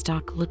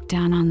alpenstock looked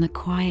down on the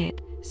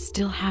quiet,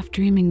 still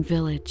half-dreaming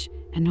village,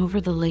 and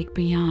over the lake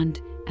beyond,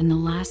 and the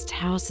last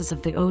houses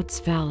of the Oats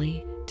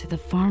Valley, to the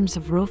farms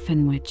of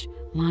Rofenwich,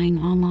 lying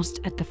almost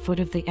at the foot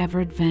of the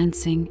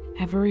ever-advancing,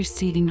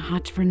 ever-receding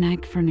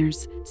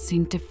Hochvernagferners,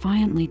 seemed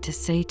defiantly to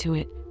say to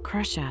it,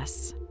 "Crush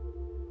us,"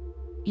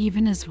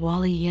 even as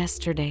Wally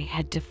yesterday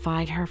had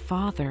defied her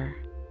father.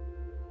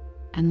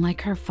 And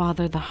like her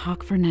father, the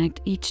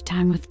Hochvernagd each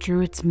time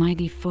withdrew its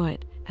mighty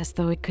foot, as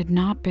though it could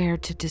not bear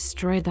to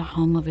destroy the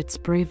home of its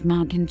brave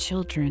mountain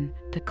children,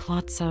 the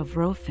Klotza of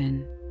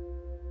Rofen.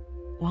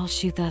 While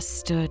she thus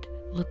stood,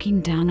 looking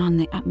down on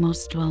the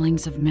utmost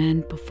dwellings of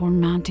men before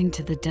mounting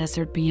to the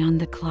desert beyond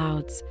the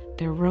clouds,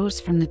 there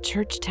rose from the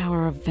church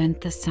tower of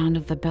Vent the sound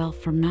of the bell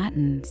for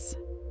matins.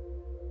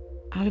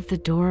 Out of the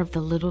door of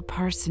the little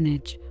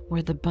parsonage,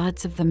 where the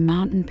buds of the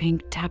mountain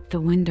pink tapped the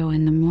window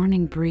in the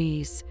morning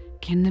breeze,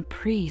 came the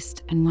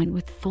priest and went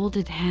with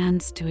folded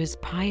hands to his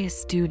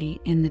pious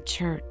duty in the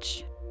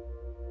church.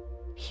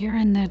 Here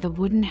and there the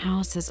wooden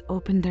houses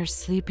opened their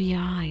sleepy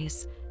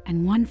eyes,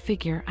 and one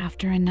figure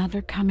after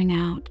another coming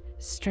out,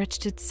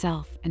 stretched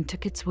itself and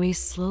took its way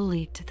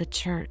slowly to the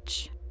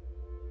church.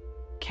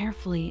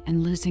 Carefully,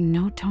 and losing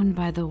no tone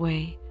by the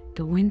way,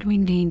 the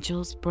wind-winged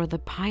angels bore the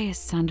pious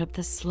sound up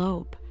the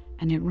slope,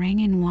 and it rang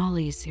in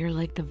Wally's ear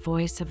like the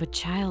voice of a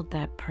child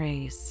that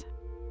prays.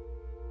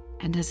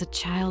 And as a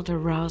child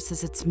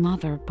arouses its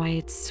mother by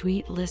its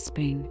sweet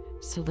lisping,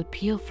 so the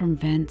peal from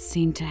Vent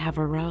seemed to have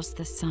aroused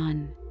the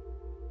son.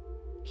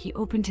 He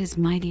opened his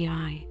mighty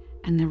eye,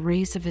 and the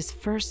rays of his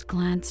first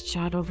glance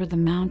shot over the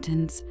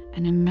mountains,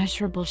 an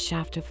immeasurable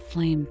shaft of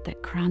flame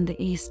that crowned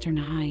the eastern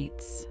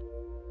heights.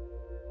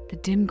 The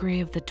dim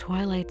gray of the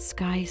twilight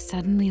sky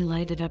suddenly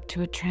lighted up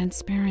to a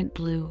transparent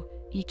blue.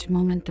 Each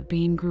moment the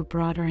beam grew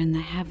broader in the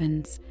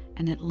heavens,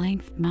 and at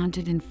length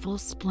mounted in full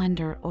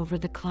splendor over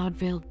the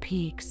cloud-veiled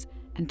peaks,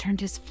 and turned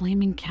his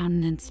flaming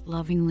countenance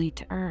lovingly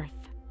to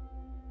earth.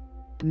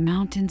 The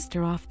mountains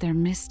threw off their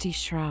misty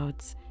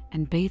shrouds,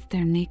 and bathed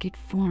their naked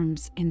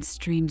forms in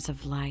streams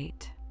of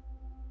light.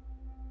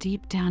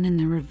 Deep down in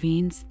the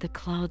ravines the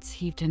clouds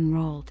heaved and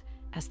rolled,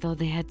 as though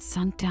they had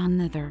sunk down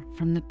thither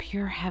from the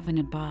pure heaven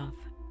above.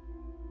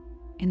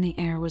 In the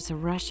air was a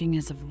rushing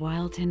as of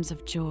wild hymns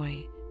of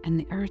joy, and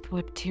the earth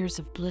wept tears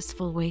of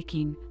blissful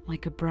waking,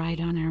 like a bride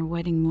on her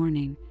wedding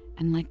morning,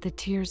 and like the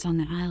tears on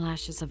the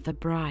eyelashes of the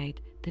bride,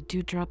 the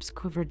dewdrops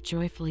quivered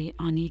joyfully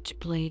on each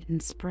blade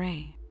and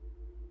spray.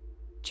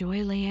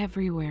 Joy lay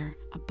everywhere,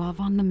 above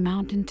on the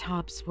mountain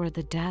tops where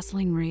the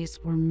dazzling rays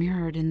were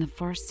mirrored in the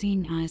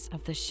far-seeing eyes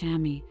of the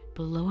chamois,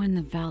 below in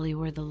the valley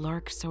where the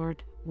lark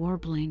soared,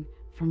 warbling,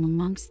 from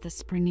amongst the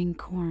springing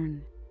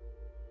corn.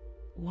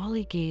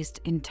 Wally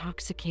gazed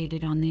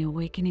intoxicated on the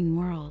awakening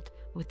world,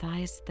 with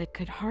eyes that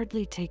could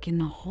hardly take in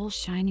the whole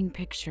shining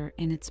picture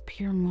in its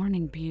pure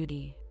morning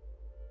beauty.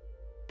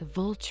 The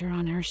vulture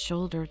on her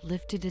shoulder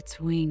lifted its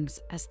wings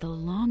as though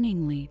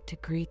longingly to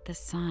greet the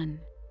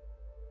sun.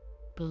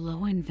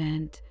 Below in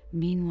Vent,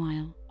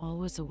 meanwhile, all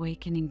was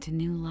awakening to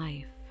new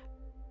life.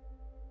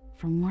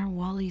 From where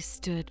Wally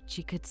stood,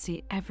 she could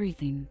see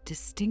everything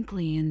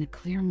distinctly in the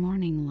clear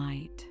morning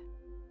light.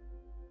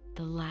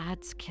 The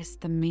lads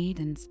kissed the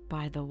maidens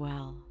by the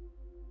well.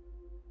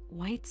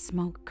 White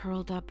smoke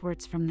curled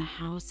upwards from the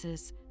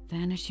houses,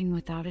 vanishing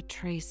without a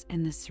trace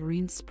in the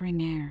serene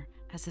spring air,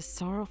 as a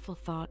sorrowful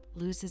thought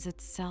loses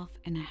itself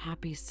in a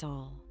happy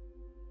soul.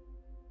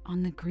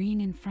 On the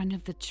green in front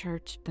of the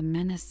church, the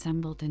men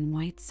assembled in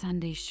white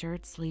Sunday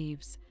shirt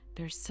sleeves,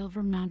 their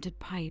silver-mounted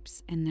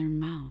pipes in their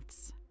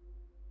mouths.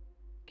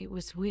 It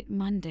was Whit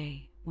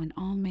Monday, when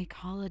all make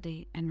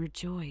holiday and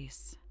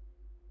rejoice.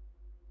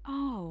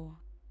 Oh,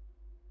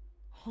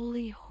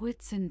 holy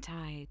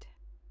Whitsuntide!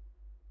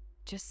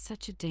 Just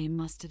such a day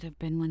must it have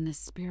been when the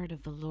Spirit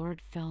of the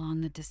Lord fell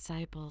on the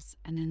disciples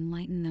and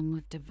enlightened them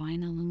with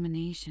divine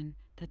illumination,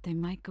 that they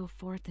might go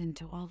forth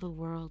into all the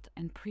world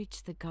and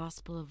preach the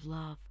gospel of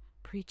love,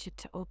 preach it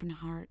to open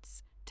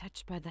hearts,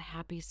 touched by the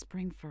happy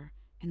spring, for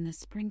in the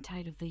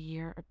springtide of the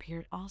year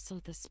appeared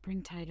also the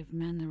springtide of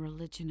men, the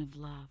religion of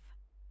love.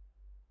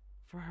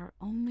 For her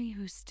only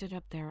who stood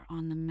up there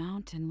on the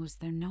mountain was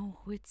there no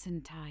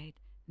Whitsuntide,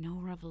 no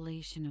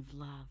revelation of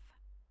love.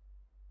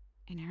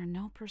 In her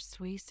no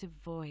persuasive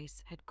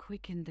voice had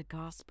quickened the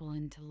gospel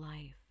into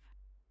life.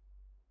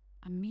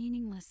 A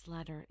meaningless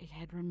letter it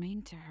had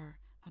remained to her,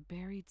 a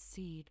buried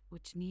seed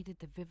which needed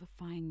the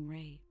vivifying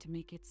ray to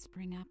make it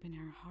spring up in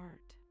her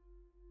heart.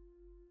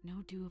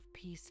 No dew of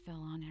peace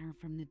fell on her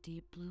from the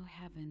deep blue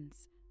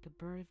heavens. The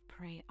bird of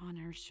prey on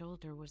her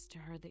shoulder was to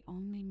her the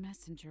only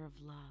messenger of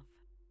love.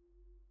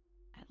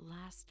 At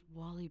last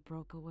Wally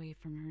broke away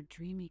from her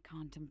dreamy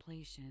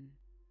contemplation.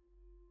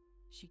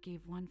 She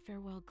gave one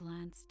farewell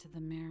glance to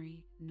the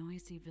merry,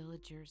 noisy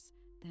villagers,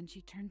 then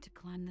she turned to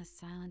climb the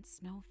silent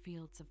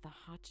snowfields of the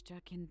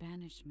Hochstuck in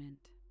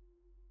banishment.